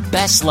create the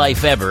best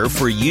life ever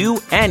for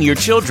you and your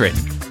children.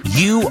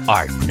 You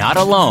are not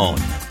alone.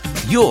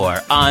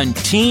 You're on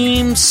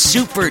Team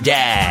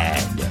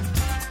Superdad.